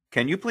on.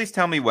 Can you please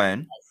tell me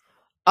when?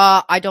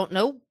 I don't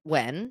know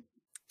when,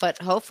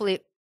 but hopefully.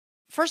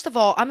 First of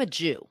all, I'm a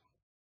Jew.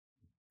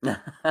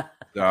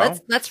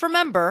 Let's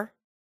remember.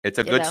 It's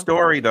a good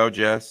story, though,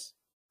 Jess.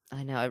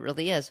 I know, it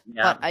really is.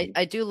 Yeah. But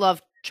I do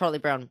love Charlie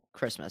Brown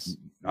Christmas.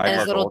 And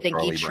his little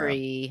dinky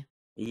tree.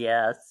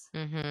 Yes.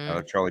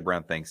 Charlie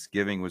Brown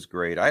Thanksgiving was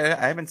great. I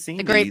haven't seen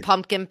the Great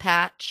Pumpkin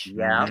Patch.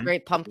 Yeah. The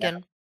Great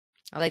Pumpkin.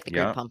 I like the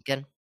Great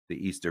Pumpkin.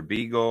 The Easter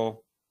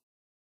Beagle.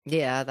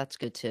 Yeah, that's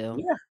good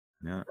too.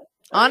 Yeah.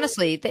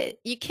 Honestly,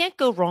 you can't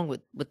go wrong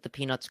with the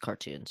Peanuts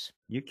cartoons.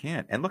 You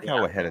can't. And look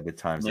how ahead of the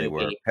times they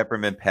were.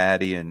 Peppermint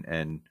Patty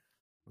and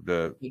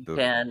the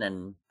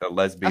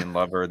lesbian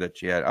lover that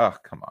she had. Oh,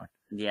 come on.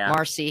 Yeah.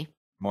 Marcy.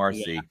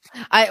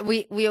 Yeah.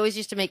 We always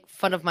used to make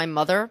fun of my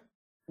mother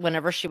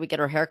whenever she would get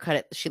her hair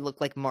cut. She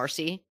looked like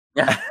Marcy.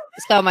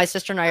 So my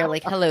sister and I are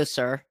like, "Hello,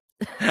 sir."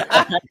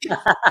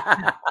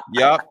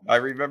 Yep, I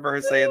remember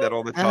her saying that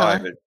all the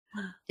time.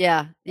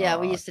 Yeah,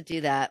 we used to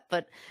do that.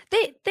 But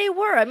they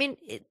were. I mean,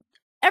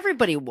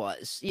 everybody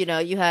was. You know,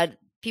 you had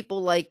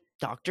people like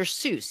Dr.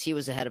 Seuss. He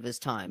was ahead of his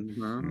time.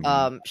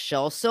 Mm-hmm.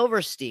 Shel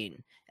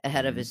Silverstein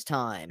ahead of his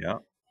time. Yeah.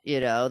 You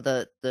know,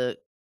 the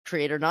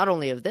creator not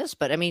only of this,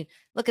 but I mean,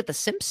 look at The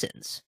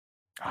Simpsons.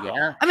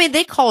 Yeah. I mean,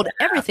 they called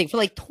everything for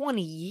like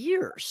 20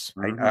 years.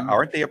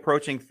 Aren't they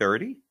approaching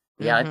 30?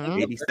 Yeah, I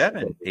think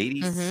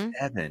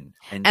 87.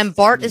 And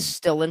Bart is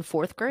still in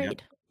 4th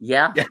grade.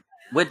 Yeah.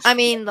 Which I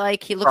mean,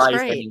 like, he looks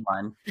great.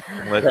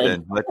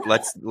 Listen,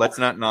 let's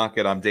not knock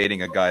it. I'm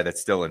dating a guy that's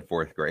still in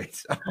 4th grade.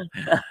 So.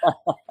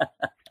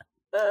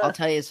 I'll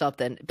tell you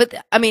something.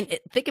 But I mean,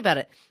 think about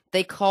it.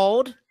 They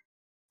called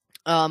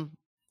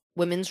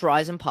women's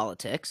rise in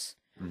politics.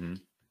 Mm-hmm.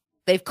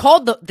 They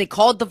called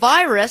the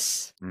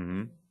virus.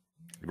 Mm-hmm.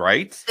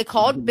 Right. They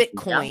called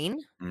Bitcoin.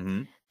 Yeah.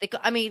 Mm-hmm.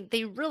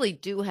 They really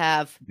do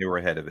have. They were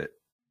ahead of it.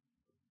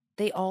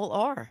 They all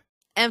are.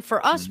 And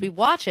for us, we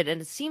watch it,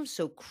 and it seems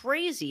so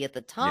crazy at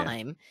the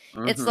time.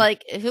 Yeah. It's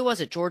like, who was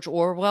it? George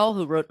Orwell,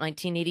 who wrote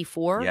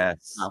 1984?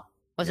 Yes.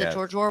 Was it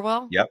George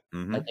Orwell? Yep.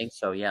 Mm-hmm. I think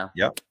so, yeah.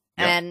 Yep.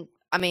 And,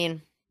 I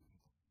mean,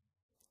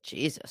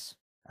 Jesus.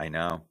 I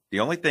know. The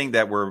only thing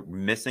that we're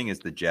missing is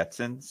the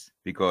Jetsons,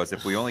 because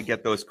if we only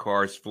get those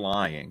cars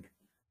flying,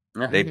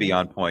 they'd be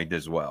on point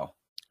as well.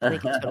 They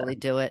could totally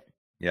do it.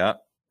 Yeah.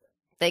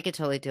 They could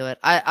totally do it.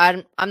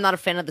 I'm not a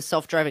fan of the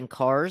self-driving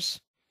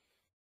cars.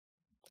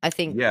 I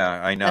think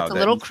I know that's a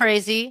little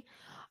crazy.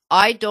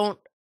 I don't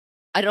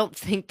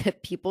think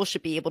that people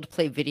should be able to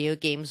play video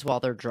games while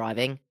they're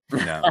driving.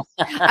 No.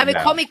 I mean,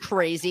 call me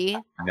crazy.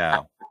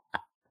 No.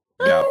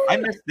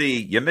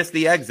 You missed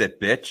the exit,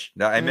 bitch.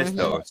 No, I missed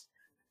those.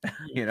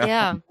 You know?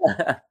 Yeah.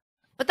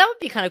 But that would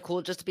be kind of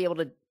cool, just to be able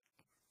to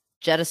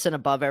jettison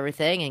above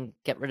everything and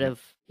get rid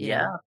of you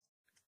know,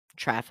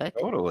 traffic.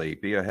 Totally.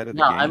 Be ahead of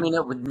the game. I mean,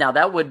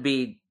 that would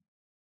be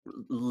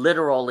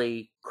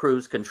literally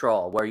cruise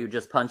control, where you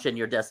just punch in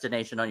your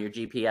destination on your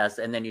GPS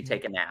and then you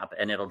take a nap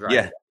and it'll drive.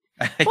 Yeah.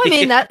 Well, I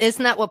mean,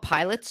 isn't that what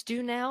pilots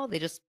do now? They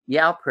just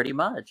pretty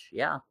much.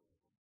 Yeah.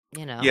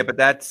 You know. Yeah, but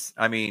that's,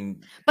 I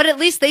mean, but at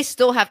least they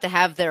still have to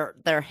have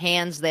their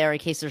hands there in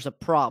case there's a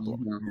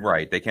problem.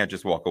 Right. They can't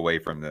just walk away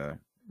from the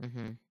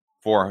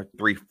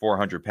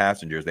 400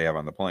 passengers they have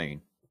on the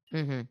plane.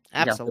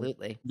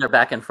 Absolutely. They're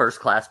back in first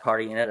class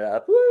partying it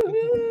up.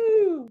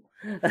 Woo-hoo!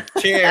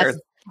 Cheers.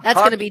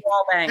 That's gonna be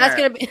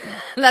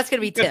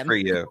Tim. Good for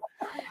you.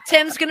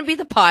 Tim's gonna be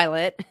the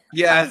pilot.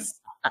 Yes.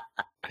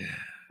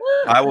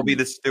 I will be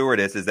the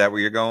stewardess. Is that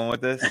where you're going with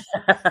this?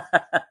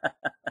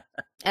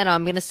 And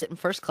I'm gonna sit in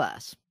first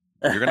class.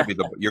 You're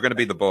gonna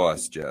be the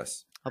boss,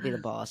 Jess. I'll be the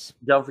boss.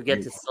 Don't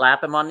forget to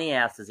slap him on the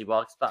ass as he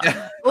walks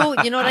by.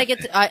 Oh, you know what I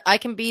get to, I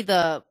can be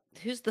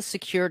who's the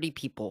security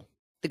people?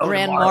 The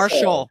Grand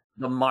Marshal.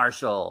 The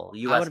Marshal.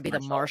 I want to be the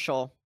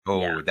Marshal.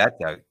 Oh, that's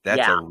a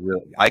real.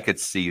 I could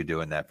see you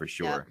doing that for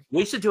sure. Yeah.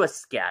 We should do a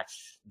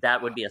sketch.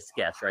 That would be a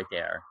sketch right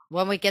there.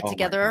 When we get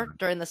together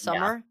during the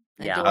summer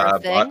and do our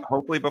thing.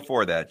 Hopefully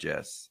before that,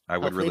 Jess. I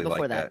would really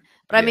like that.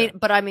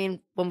 But I mean,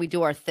 when we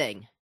do our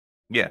thing.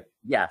 Yeah.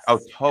 Yes. Oh,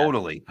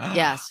 totally.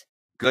 Yes.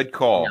 Good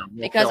call.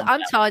 Because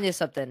I'm telling you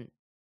something,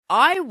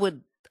 I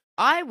would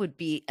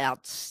be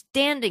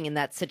outstanding in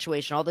that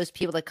situation. All those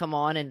people that come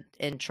on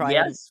and try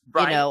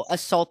to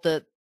assault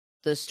the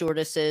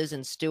stewardesses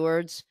and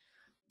stewards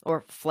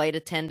or flight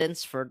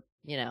attendants for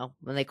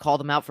when they call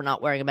them out for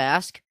not wearing a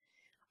mask.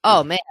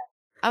 Oh man,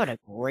 I would have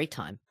a great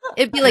time.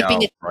 It'd be like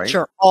being a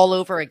teacher all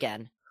over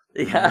again.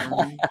 Yeah.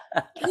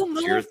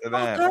 Cheers to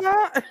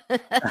that.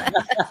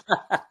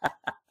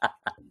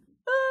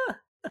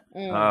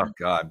 Oh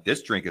God,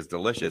 this drink is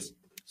delicious.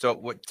 So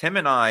what Tim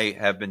and I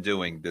have been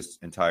doing this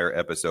entire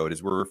episode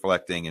is we're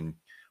reflecting and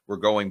we're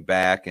going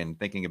back and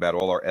thinking about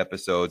all our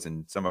episodes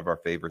and some of our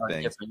favorite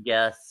things. Different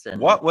guests.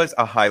 And what was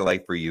a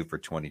highlight for you for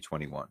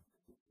 2021?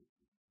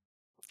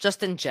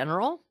 Just in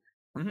general?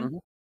 Mm-hmm.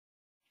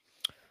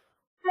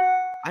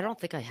 I don't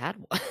think I had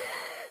one.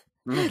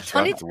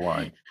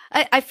 2021.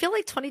 I feel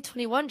like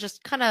 2021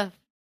 just kind of.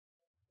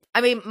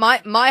 I mean,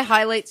 my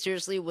highlight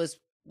seriously was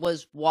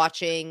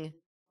watching.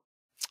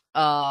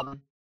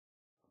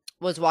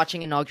 Was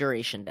watching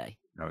Inauguration Day.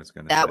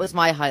 That was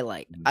my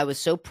highlight. I was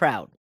so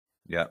proud.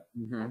 Yeah.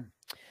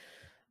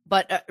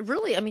 But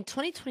really, I mean,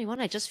 2021.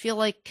 I just feel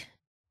like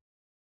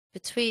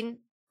between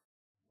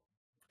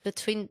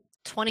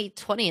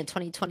 2020 and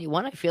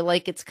 2021, I feel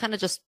like it's kind of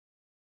just,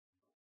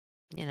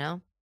 Yeah.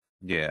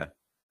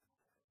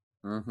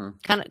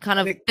 Kind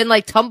of been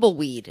like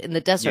tumbleweed in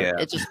the desert. Yeah.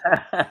 It just,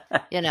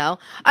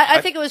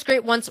 I think it was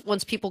great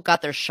once people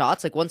got their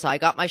shots. Like once I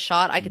got my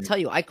shot, I can tell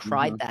you, I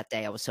cried that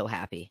day. I was so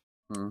happy.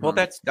 Well,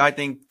 I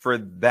think for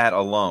that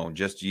alone,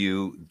 just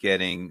you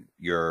getting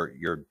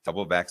your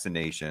double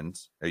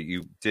vaccinations,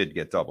 you did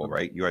get double,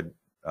 right? You had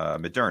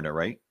Moderna,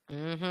 right?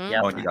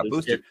 Yeah, and you got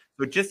boosted.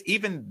 So just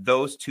even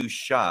those 2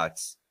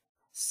 shots,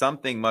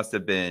 something must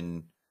have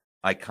been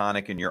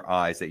iconic in your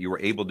eyes that you were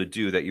able to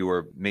do that you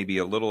were maybe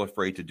a little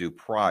afraid to do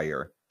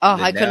prior. Oh,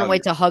 I couldn't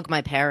wait to hug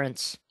my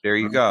parents. There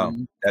you go.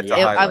 That's a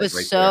highlight. I was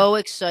right so there.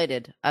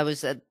 excited. I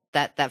was at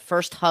that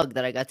first hug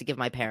that I got to give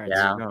my parents.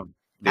 Yeah.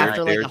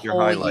 After like a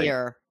whole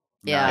year.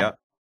 Yeah.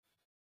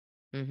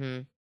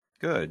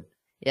 Good.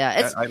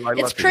 Yeah.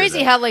 It's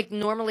crazy how like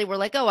normally we're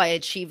like, oh, I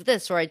achieved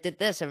this or I did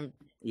this. And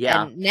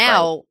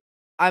now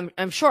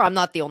I'm sure I'm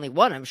not the only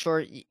one. I'm sure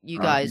you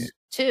guys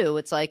too.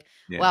 It's like,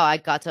 wow, I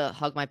got to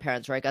hug my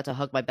parents or I got to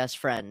hug my best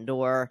friend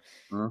or,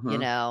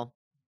 got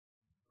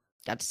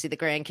to see the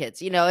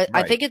grandkids.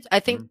 I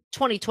think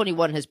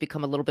 2021 has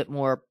become a little bit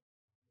more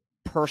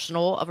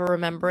personal of a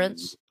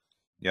remembrance.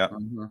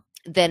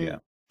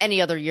 Than any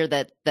other year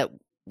that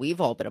we've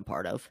all been a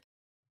part of.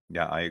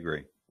 Yeah, I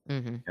agree.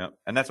 Yeah,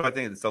 and that's why I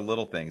think it's the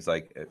little things.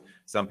 Like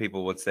some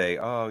people would say,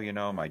 "Oh,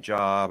 my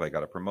job, I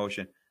got a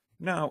promotion."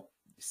 No,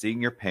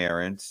 seeing your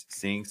parents,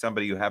 seeing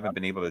somebody you haven't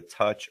been able to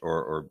touch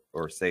or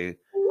say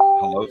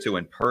hello to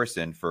in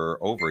person for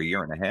over a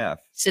year and a half.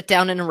 Sit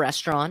down in a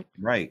restaurant.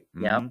 Right.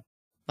 Yeah.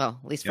 Well,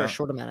 at least for a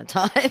short amount of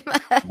time.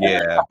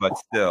 Yeah, but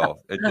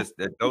still,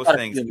 those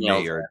things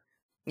matter.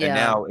 And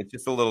now it's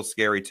just a little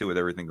scary too with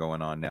everything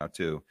going on now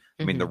too.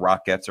 I mean, the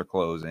Rockettes are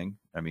closing.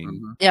 I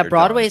mean,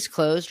 Broadway's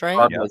closed, right?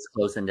 Broadway's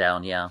closing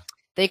down. Yeah,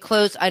 they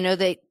closed. I know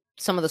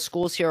some of the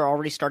schools here are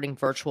already starting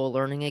virtual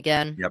learning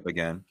again. Yep,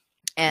 again.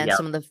 And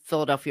some of the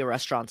Philadelphia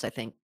restaurants, I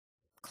think,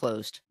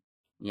 closed.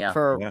 Yeah,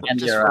 for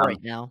right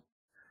now.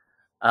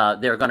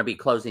 They're going to be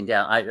closing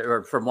down.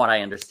 Or from what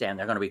I understand,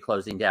 they're going to be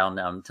closing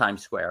down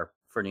Times Square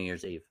for New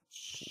Year's Eve.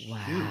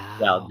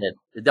 Wow.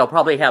 They'll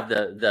probably have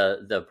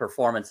the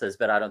performances,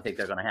 but I don't think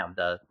they're going to have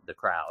the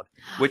crowd.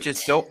 Which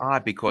is so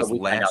odd because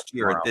last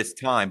year at this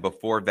time,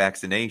 before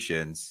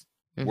vaccinations,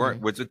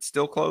 was it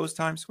still closed,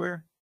 Times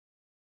Square?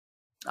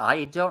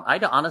 I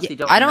honestly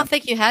don't. I don't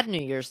think you had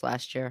New Year's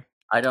last year.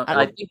 I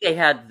think they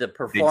had the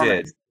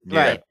performance. They did.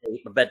 Right.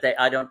 But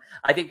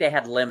I think they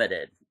had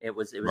limited. It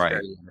was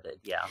very limited.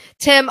 Yeah.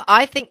 Tim,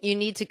 I think you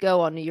need to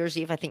go on New Year's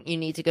Eve. I think you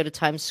need to go to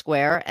Times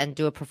Square and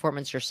do a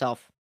performance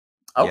yourself.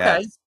 Okay.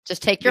 Yes.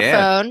 Just take your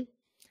phone,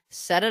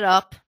 set it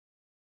up,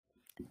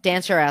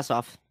 dance your ass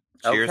off.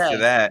 Cheers to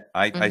that.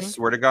 I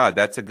swear to God,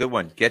 that's a good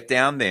one. Get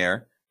down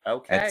there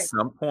at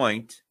some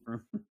point.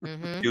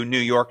 Do New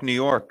York, New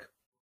York.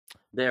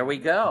 There we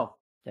go.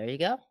 There you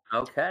go.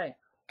 Okay.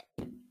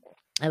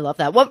 I love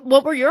that.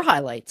 What were your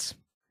highlights?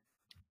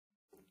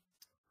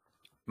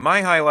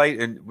 My highlight,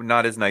 and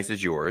not as nice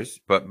as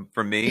yours, but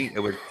for me, it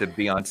was to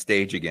be on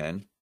stage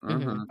again.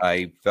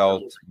 I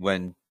felt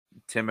when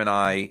Tim and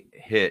I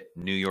hit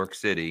New York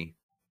City,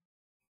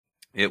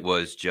 it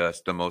was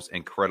just the most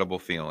incredible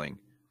feeling.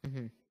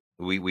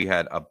 We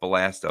had a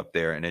blast up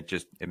there, and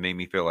it made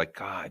me feel like,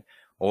 God,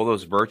 all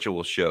those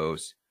virtual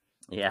shows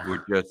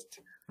were just,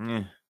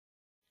 you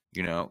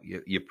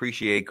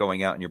appreciate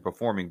going out and you're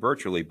performing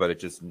virtually, but it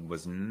just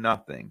was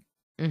nothing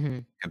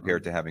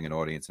compared to having an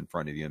audience in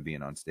front of you and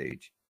being on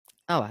stage.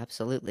 Oh,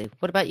 absolutely.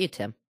 What about you,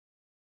 Tim?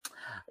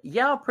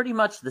 Yeah, pretty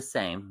much the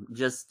same.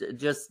 Just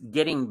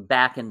getting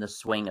back in the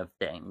swing of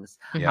things.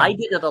 Yeah. I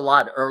did it a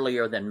lot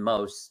earlier than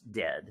most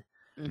did,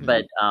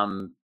 but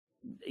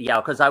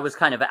because I was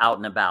kind of out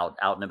and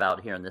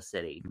about here in the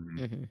city.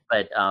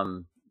 But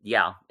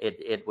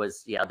it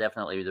was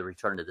definitely the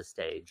return to the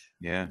stage.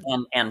 Yeah,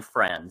 and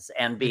friends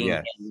and being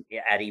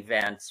at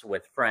events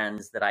with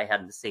friends that I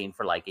hadn't seen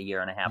for like a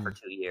year and a half or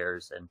 2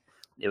 years, and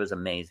it was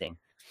amazing.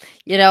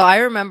 I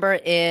remember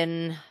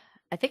in,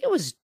 I think it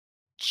was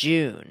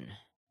June,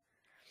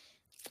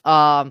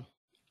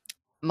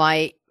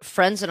 my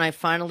friends and I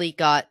finally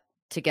got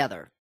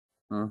together,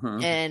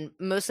 and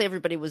mostly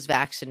everybody was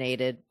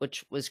vaccinated,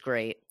 which was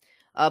great.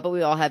 But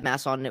we all had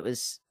masks on, and it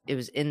was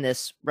in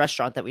this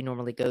restaurant that we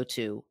normally go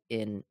to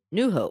in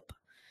New Hope.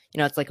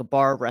 It's like a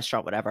bar,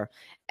 restaurant, whatever.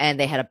 And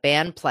they had a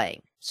band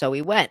playing. So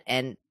we went,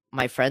 and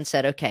my friend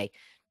said, okay,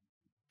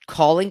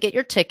 call and get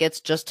your tickets.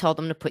 Just tell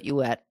them to put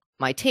you at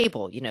my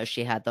table.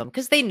 She had them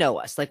because they know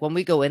us. Like when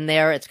we go in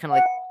there, it's kind of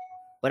like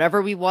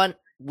whatever we want,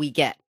 we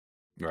get.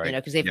 Right.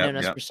 Because they've known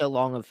us for so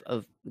long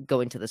of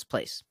going to this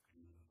place.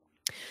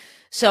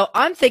 So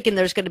I'm thinking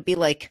there's going to be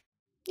like,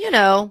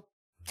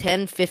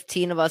 10,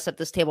 15 of us at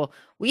this table.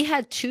 We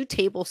had 2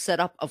 tables set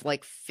up of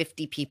like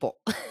 50 people.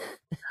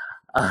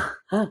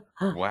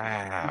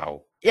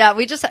 Wow. Yeah,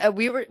 we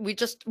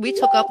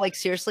took up like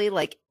seriously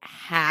like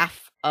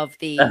half of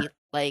the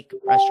like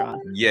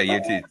restaurant. Yeah,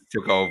 you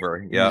took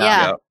over.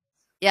 Yeah,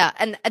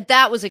 and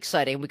that was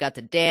exciting. We got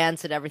to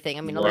dance and everything.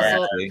 I mean,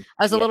 I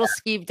was a little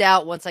skeeved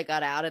out once I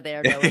got out of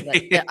there, knowing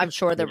that I'm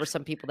sure there were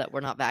some people that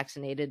were not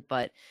vaccinated,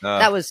 but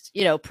that was,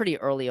 pretty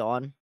early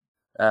on.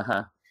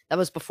 Uh-huh. That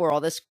was before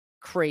all this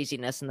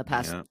craziness in the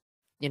past,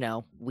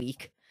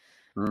 week.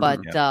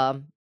 Mm-hmm.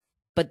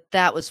 But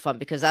that was fun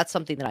because that's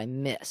something that I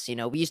miss.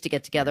 We used to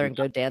get together and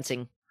go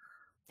dancing,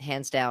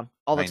 hands down,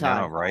 all the time.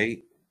 I know,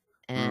 right?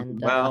 And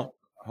well,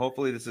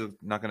 hopefully this is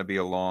not going to be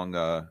a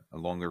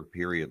longer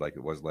period like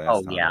it was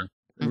last time. Yeah.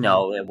 Mm-hmm.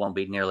 No, it won't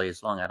be nearly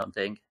as long, I don't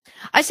think.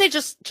 I say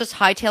just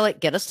hightail it,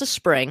 get us to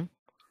spring,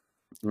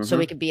 so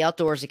we can be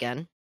outdoors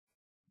again.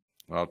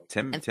 Well,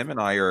 Tim and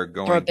I are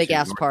going for a big to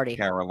ass North party,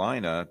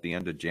 Carolina at the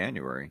end of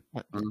January,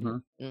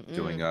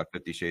 doing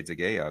 50 Shades of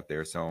Gay out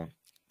there. So,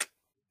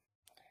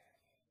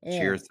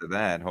 cheers to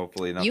that.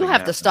 Hopefully, you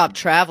have to stop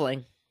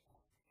traveling.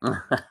 You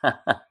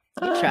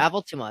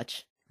travel too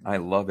much. I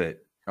love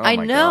it. Oh,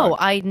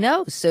 I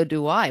know. So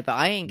do I. But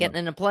I ain't getting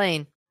in a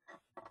plane,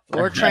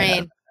 or a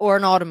train, or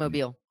an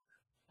automobile.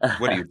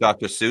 What are you,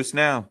 Dr. Seuss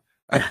now?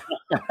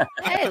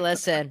 Hey,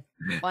 listen.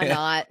 Why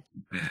not?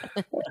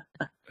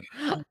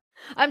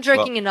 I'm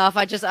drinking enough.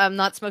 I'm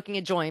not smoking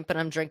a joint, but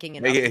I'm drinking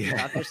enough.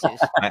 Dr. Seuss.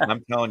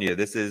 I'm telling you,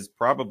 this is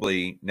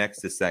probably next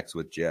to Sex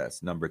with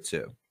Jess, number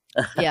 2.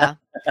 Yeah.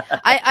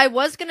 I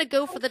was going to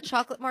go for the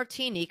chocolate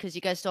martini because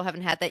you guys still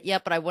haven't had that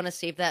yet, but I want to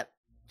save that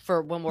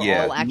for when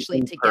we're all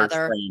actually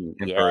together. In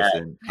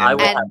person.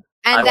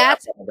 And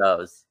that's one of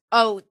those.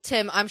 Oh,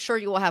 Tim, I'm sure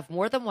you will have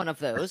more than one of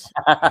those.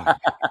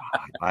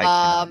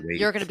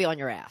 You're going to be on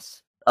your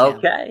ass.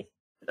 Okay.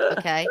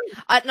 Okay.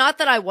 Not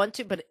that I want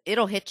to, but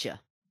it'll hit you.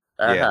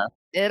 Uh-huh.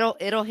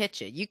 It'll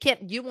hit you.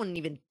 You won't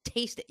even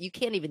taste it. You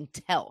can't even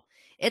tell.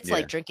 It's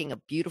like drinking a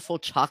beautiful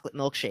chocolate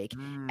milkshake,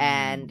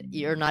 and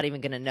you're not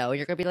even gonna know.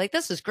 You're gonna be like,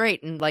 "This is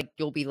great," and like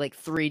you'll be like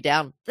 3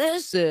 down.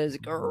 This is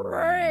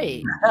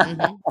great.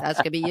 That's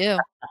gonna be you.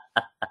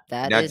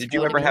 Now, did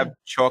you ever have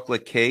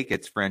chocolate cake?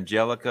 It's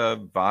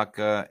frangelica,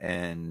 vodka,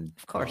 and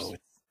of course,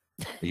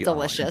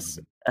 delicious.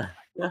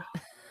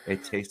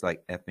 It tastes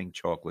like effing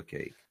chocolate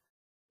cake.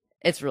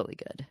 It's really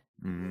good.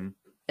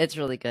 It's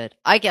really good.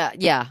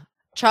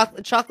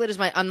 Chocolate is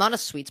my. I'm not a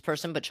sweets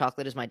person, but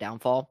chocolate is my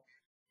downfall.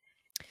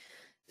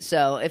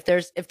 So if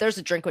there's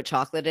a drink with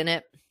chocolate in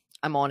it,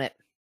 I'm on it.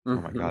 Oh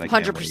my God,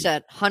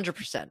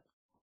 100%.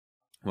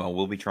 Well,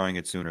 we'll be trying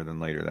it sooner than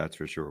later. That's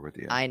for sure with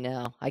you. I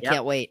know. I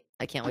can't wait.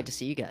 I can't wait to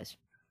see you guys.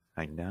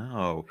 I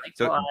know.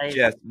 So,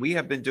 Jess, we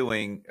have been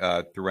doing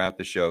throughout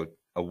the show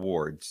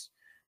awards.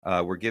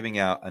 We're giving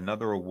out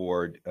another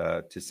award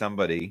to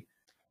somebody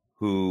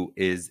who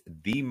is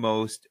the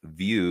most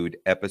viewed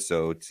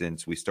episode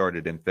since we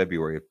started in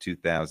February of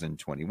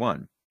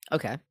 2021.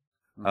 Okay.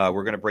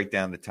 We're going to break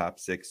down the top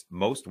 6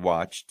 most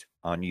watched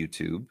on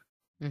YouTube.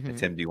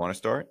 Tim, do you want to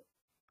start?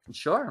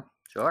 Sure.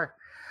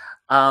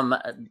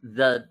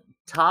 The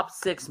top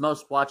 6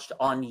 most watched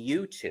on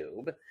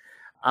YouTube.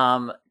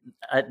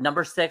 At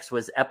number 6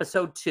 was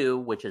episode 2,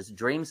 which is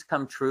Dreams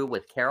Come True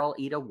with Carol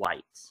Ida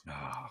White.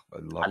 Oh,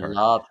 I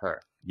love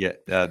her. Yeah.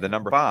 The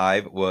number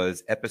 5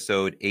 was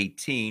episode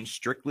 18,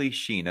 Strictly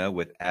Sheena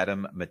with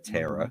Adam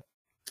Matera.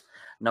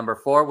 Number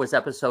 4 was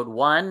episode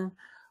 1,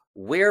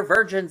 We're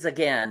Virgins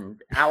Again,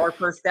 our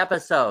first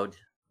episode.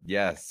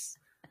 Yes.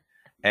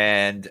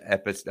 And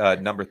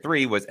number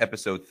 3 was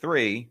episode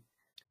 3,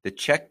 The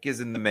Check is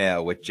in the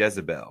Mail with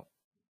Jezebel.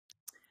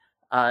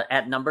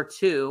 At number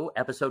 2,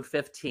 episode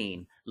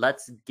 15,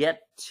 Let's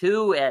Get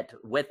to It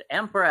with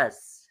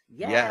Empress.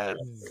 Yes.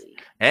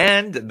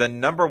 And the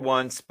number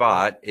 1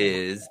 spot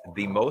is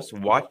the most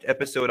watched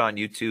episode on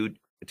YouTube,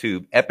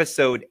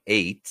 episode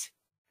 8,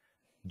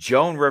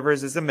 Joan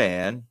Rivers is a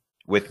Man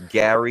with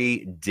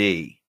Gary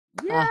D.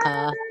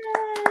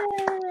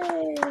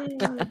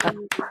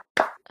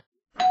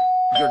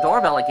 Your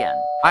doorbell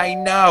again. I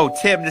know,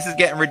 Tim, this is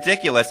getting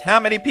ridiculous. How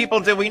many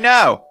people do we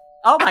know?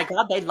 Oh my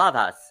God, they love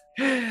us.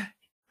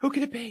 Who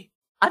could it be?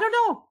 I don't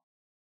know.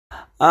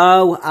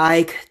 Oh,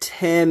 Ike,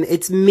 Tym,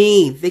 it's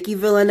me, Vicky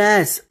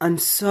Villainess. I'm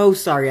so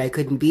sorry I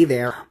couldn't be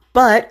there,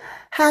 but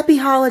happy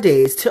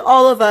holidays to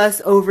all of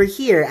us over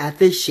here at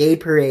the Shade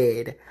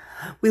Parade.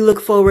 We look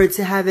forward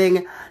to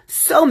having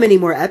so many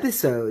more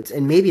episodes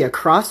and maybe a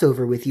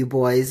crossover with you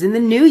boys in the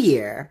new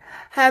year.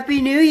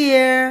 Happy New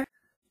Year!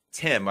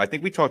 Tim, I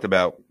think we talked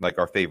about like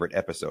our favorite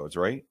episodes,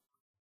 right?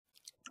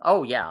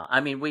 Oh yeah, I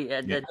mean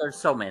there's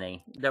so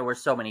many. There were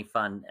so many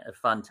fun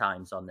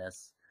times on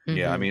this.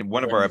 Yeah, I mean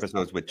one of our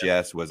episodes with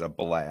Jess was a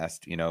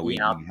blast. We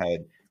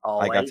had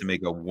I got to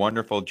make a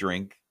wonderful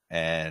drink,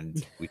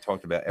 and we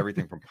talked about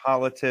everything from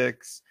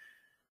politics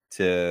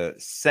to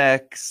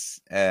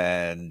sex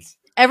and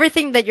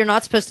everything that you're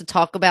not supposed to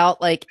talk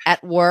about, like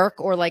at work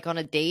or like on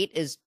a date,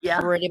 is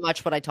pretty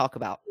much what I talk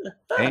about.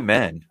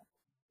 Amen.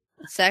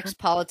 Sex,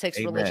 politics,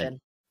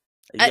 religion.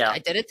 Yeah. I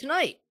did it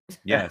tonight.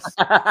 Yes.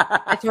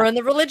 I threw in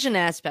the religion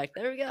aspect.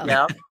 There we go.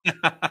 Yeah.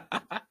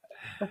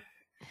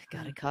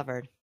 Got it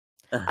covered.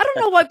 I don't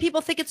know why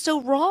people think it's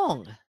so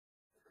wrong.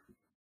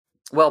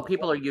 Well,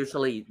 people are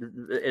usually,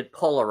 it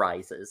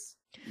polarizes.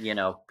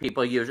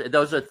 People usually,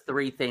 those are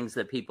 3 things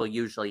that people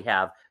usually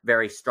have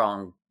very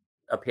strong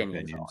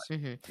opinions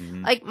on.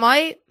 Like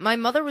my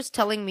mother was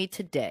telling me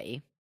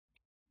today,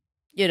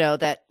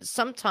 that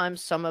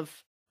sometimes some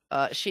of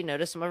she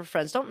noticed some of her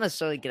friends don't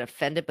necessarily get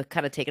offended, but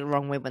kind of take it the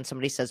wrong way when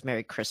somebody says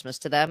Merry Christmas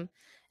to them.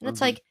 And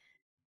it's like,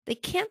 they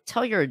can't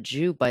tell you're a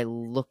Jew by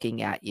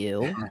looking at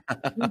you.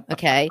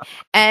 Okay.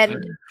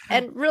 And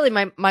really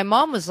my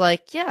mom was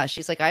like, yeah,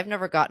 she's like, I've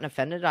never gotten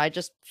offended. I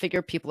just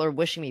figure people are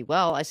wishing me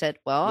well. I said,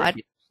 well,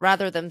 I'd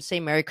rather them say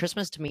Merry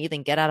Christmas to me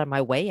than get out of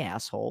my way,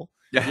 asshole.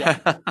 Yeah.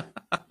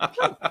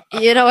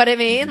 You know what I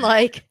mean?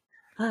 Like,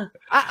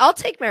 I'll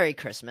take Merry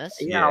Christmas.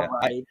 Yeah,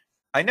 right.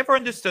 I never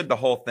understood the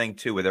whole thing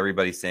too with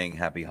everybody saying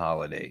Happy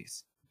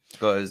Holidays,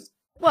 because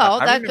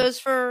that goes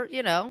for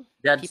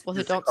people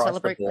who don't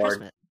celebrate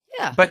Christmas.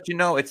 Yeah, but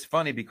it's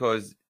funny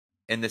because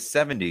in the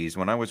 70s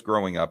when I was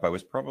growing up, I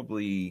was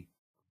probably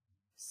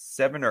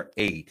 7 or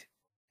 8,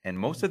 and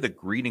most of the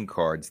greeting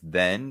cards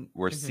then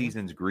were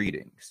Season's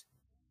Greetings.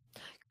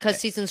 Because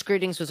Season's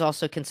Greetings was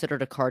also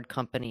considered a card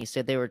company,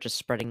 so they were just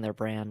spreading their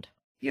brand.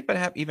 Yeah,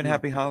 but even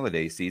Happy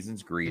Holidays,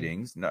 Season's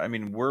Greetings. No, I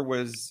mean, where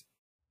was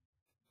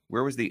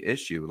the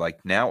issue? Like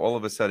now, all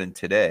of a sudden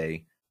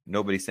today,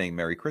 nobody's saying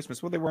Merry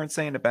Christmas. Well, they weren't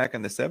saying it back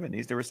in the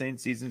 70s. They were saying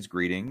Season's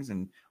Greetings,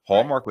 and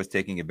Hallmark was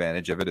taking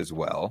advantage of it as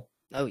well.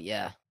 Oh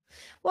yeah.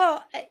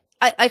 Well,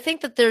 I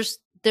think that there's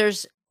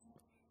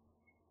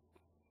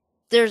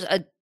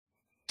a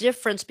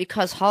difference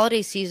because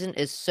holiday season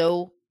is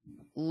so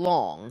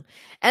long,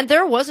 and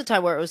there was a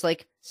time where it was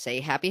like,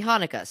 say Happy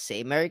Hanukkah,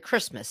 say Merry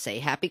Christmas, say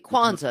Happy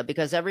Kwanzaa,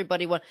 because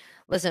everybody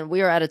listen,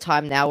 we are at a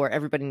time now where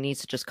everybody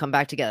needs to just come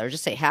back together.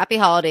 Just say Happy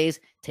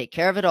Holidays, take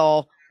care of it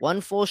all, one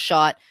full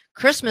shot.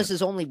 Christmas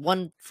is only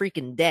one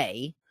freaking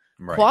day.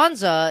 Right.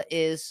 Kwanzaa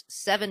is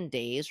 7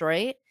 days,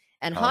 right?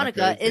 And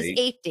Hanukkah is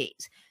 8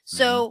 days.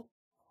 So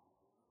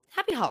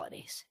Happy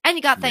Holidays. And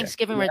you got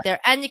Thanksgiving right there,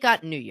 and you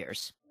got New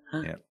Year's.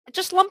 Yeah.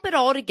 Just lump it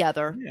all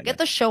together, get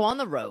the show on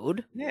the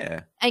road,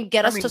 and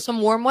get us to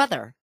some warm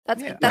weather.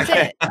 That's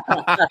it.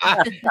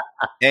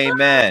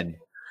 Amen.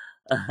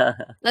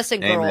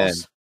 Listen,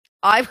 girls,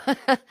 I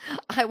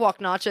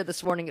walked Nacho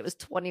this morning. It was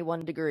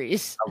 21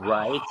 degrees.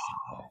 Right.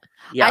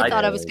 Yeah, I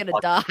thought I was gonna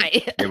die.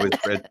 It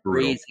was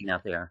freezing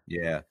out there.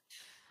 Yeah.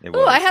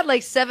 Oh, I had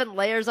like 7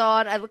 layers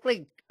on. I looked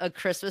like A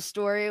Christmas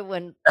Story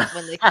when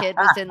the kid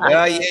was in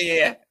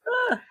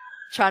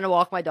trying to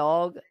walk my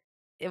dog.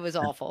 It was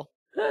awful.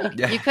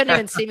 You couldn't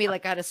even see me.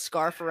 Like I had a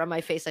scarf around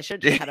my face. I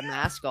should have just had a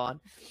mask on.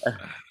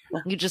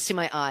 You just see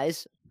my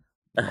eyes.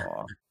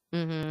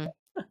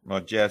 Well,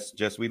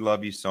 Jess, we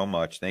love you so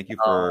much. Thank you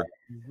for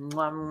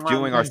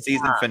doing our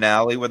season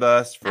finale with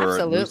us.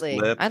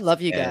 Absolutely, I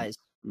love you guys.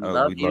 We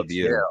love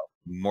you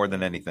more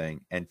than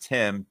anything. And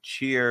Tym,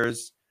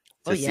 cheers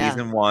to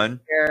season 1.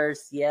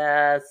 Cheers,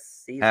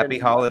 yes. Happy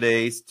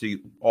holidays to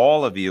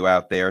all of you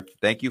out there.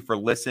 Thank you for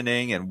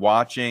listening and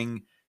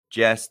watching.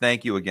 Jess,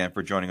 thank you again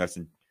for joining us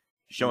and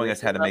showing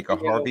us how to make a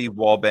Harvey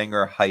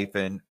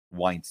Wallbanger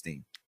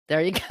Weinstein.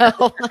 There you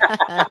go.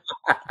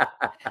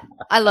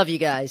 I love you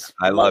guys.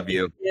 I love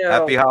you.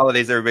 Happy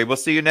holidays, everybody. We'll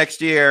see you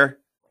next year.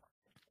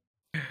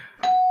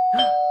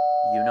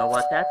 You know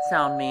what that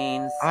sound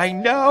means. I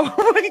know.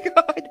 Oh my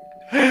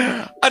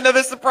God.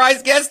 Another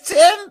surprise guest,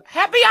 Tym.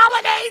 Happy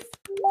holidays.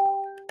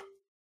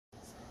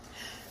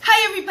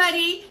 Hi,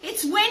 everybody.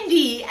 It's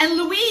Wendy and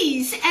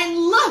Louise. And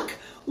look,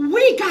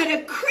 we got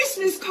a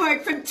Christmas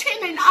card from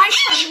Tym and Ike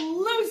from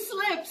Loose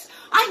Lips.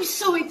 I'm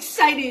so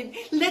excited.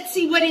 Let's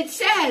see what it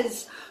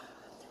says.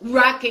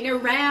 Rocking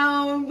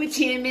around with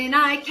Tym and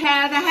Ike,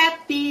 have a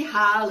happy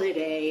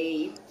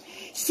holiday.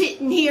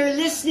 Sitting here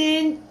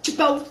listening to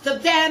both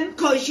of them,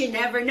 'cause you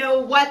never know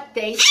what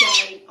they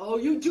say. Oh,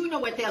 you do know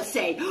what they'll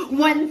say.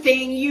 One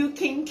thing you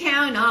can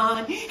count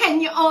on,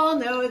 and you all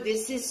know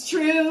this is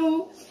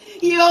true.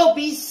 You'll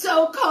be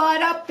so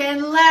caught up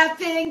and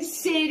laughing,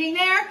 sitting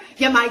there,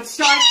 you might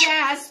start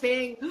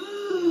gasping.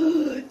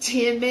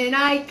 Tym and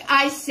Ike,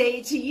 I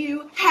say to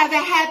you, have a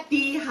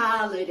happy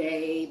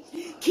holiday.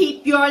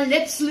 Keep your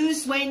lips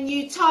loose when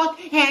you talk,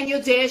 and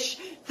you'll dish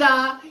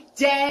the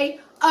day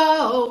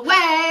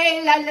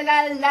away. La la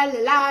la la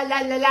la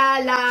la la la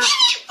la.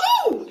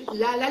 Ooh,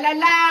 la la la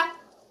la.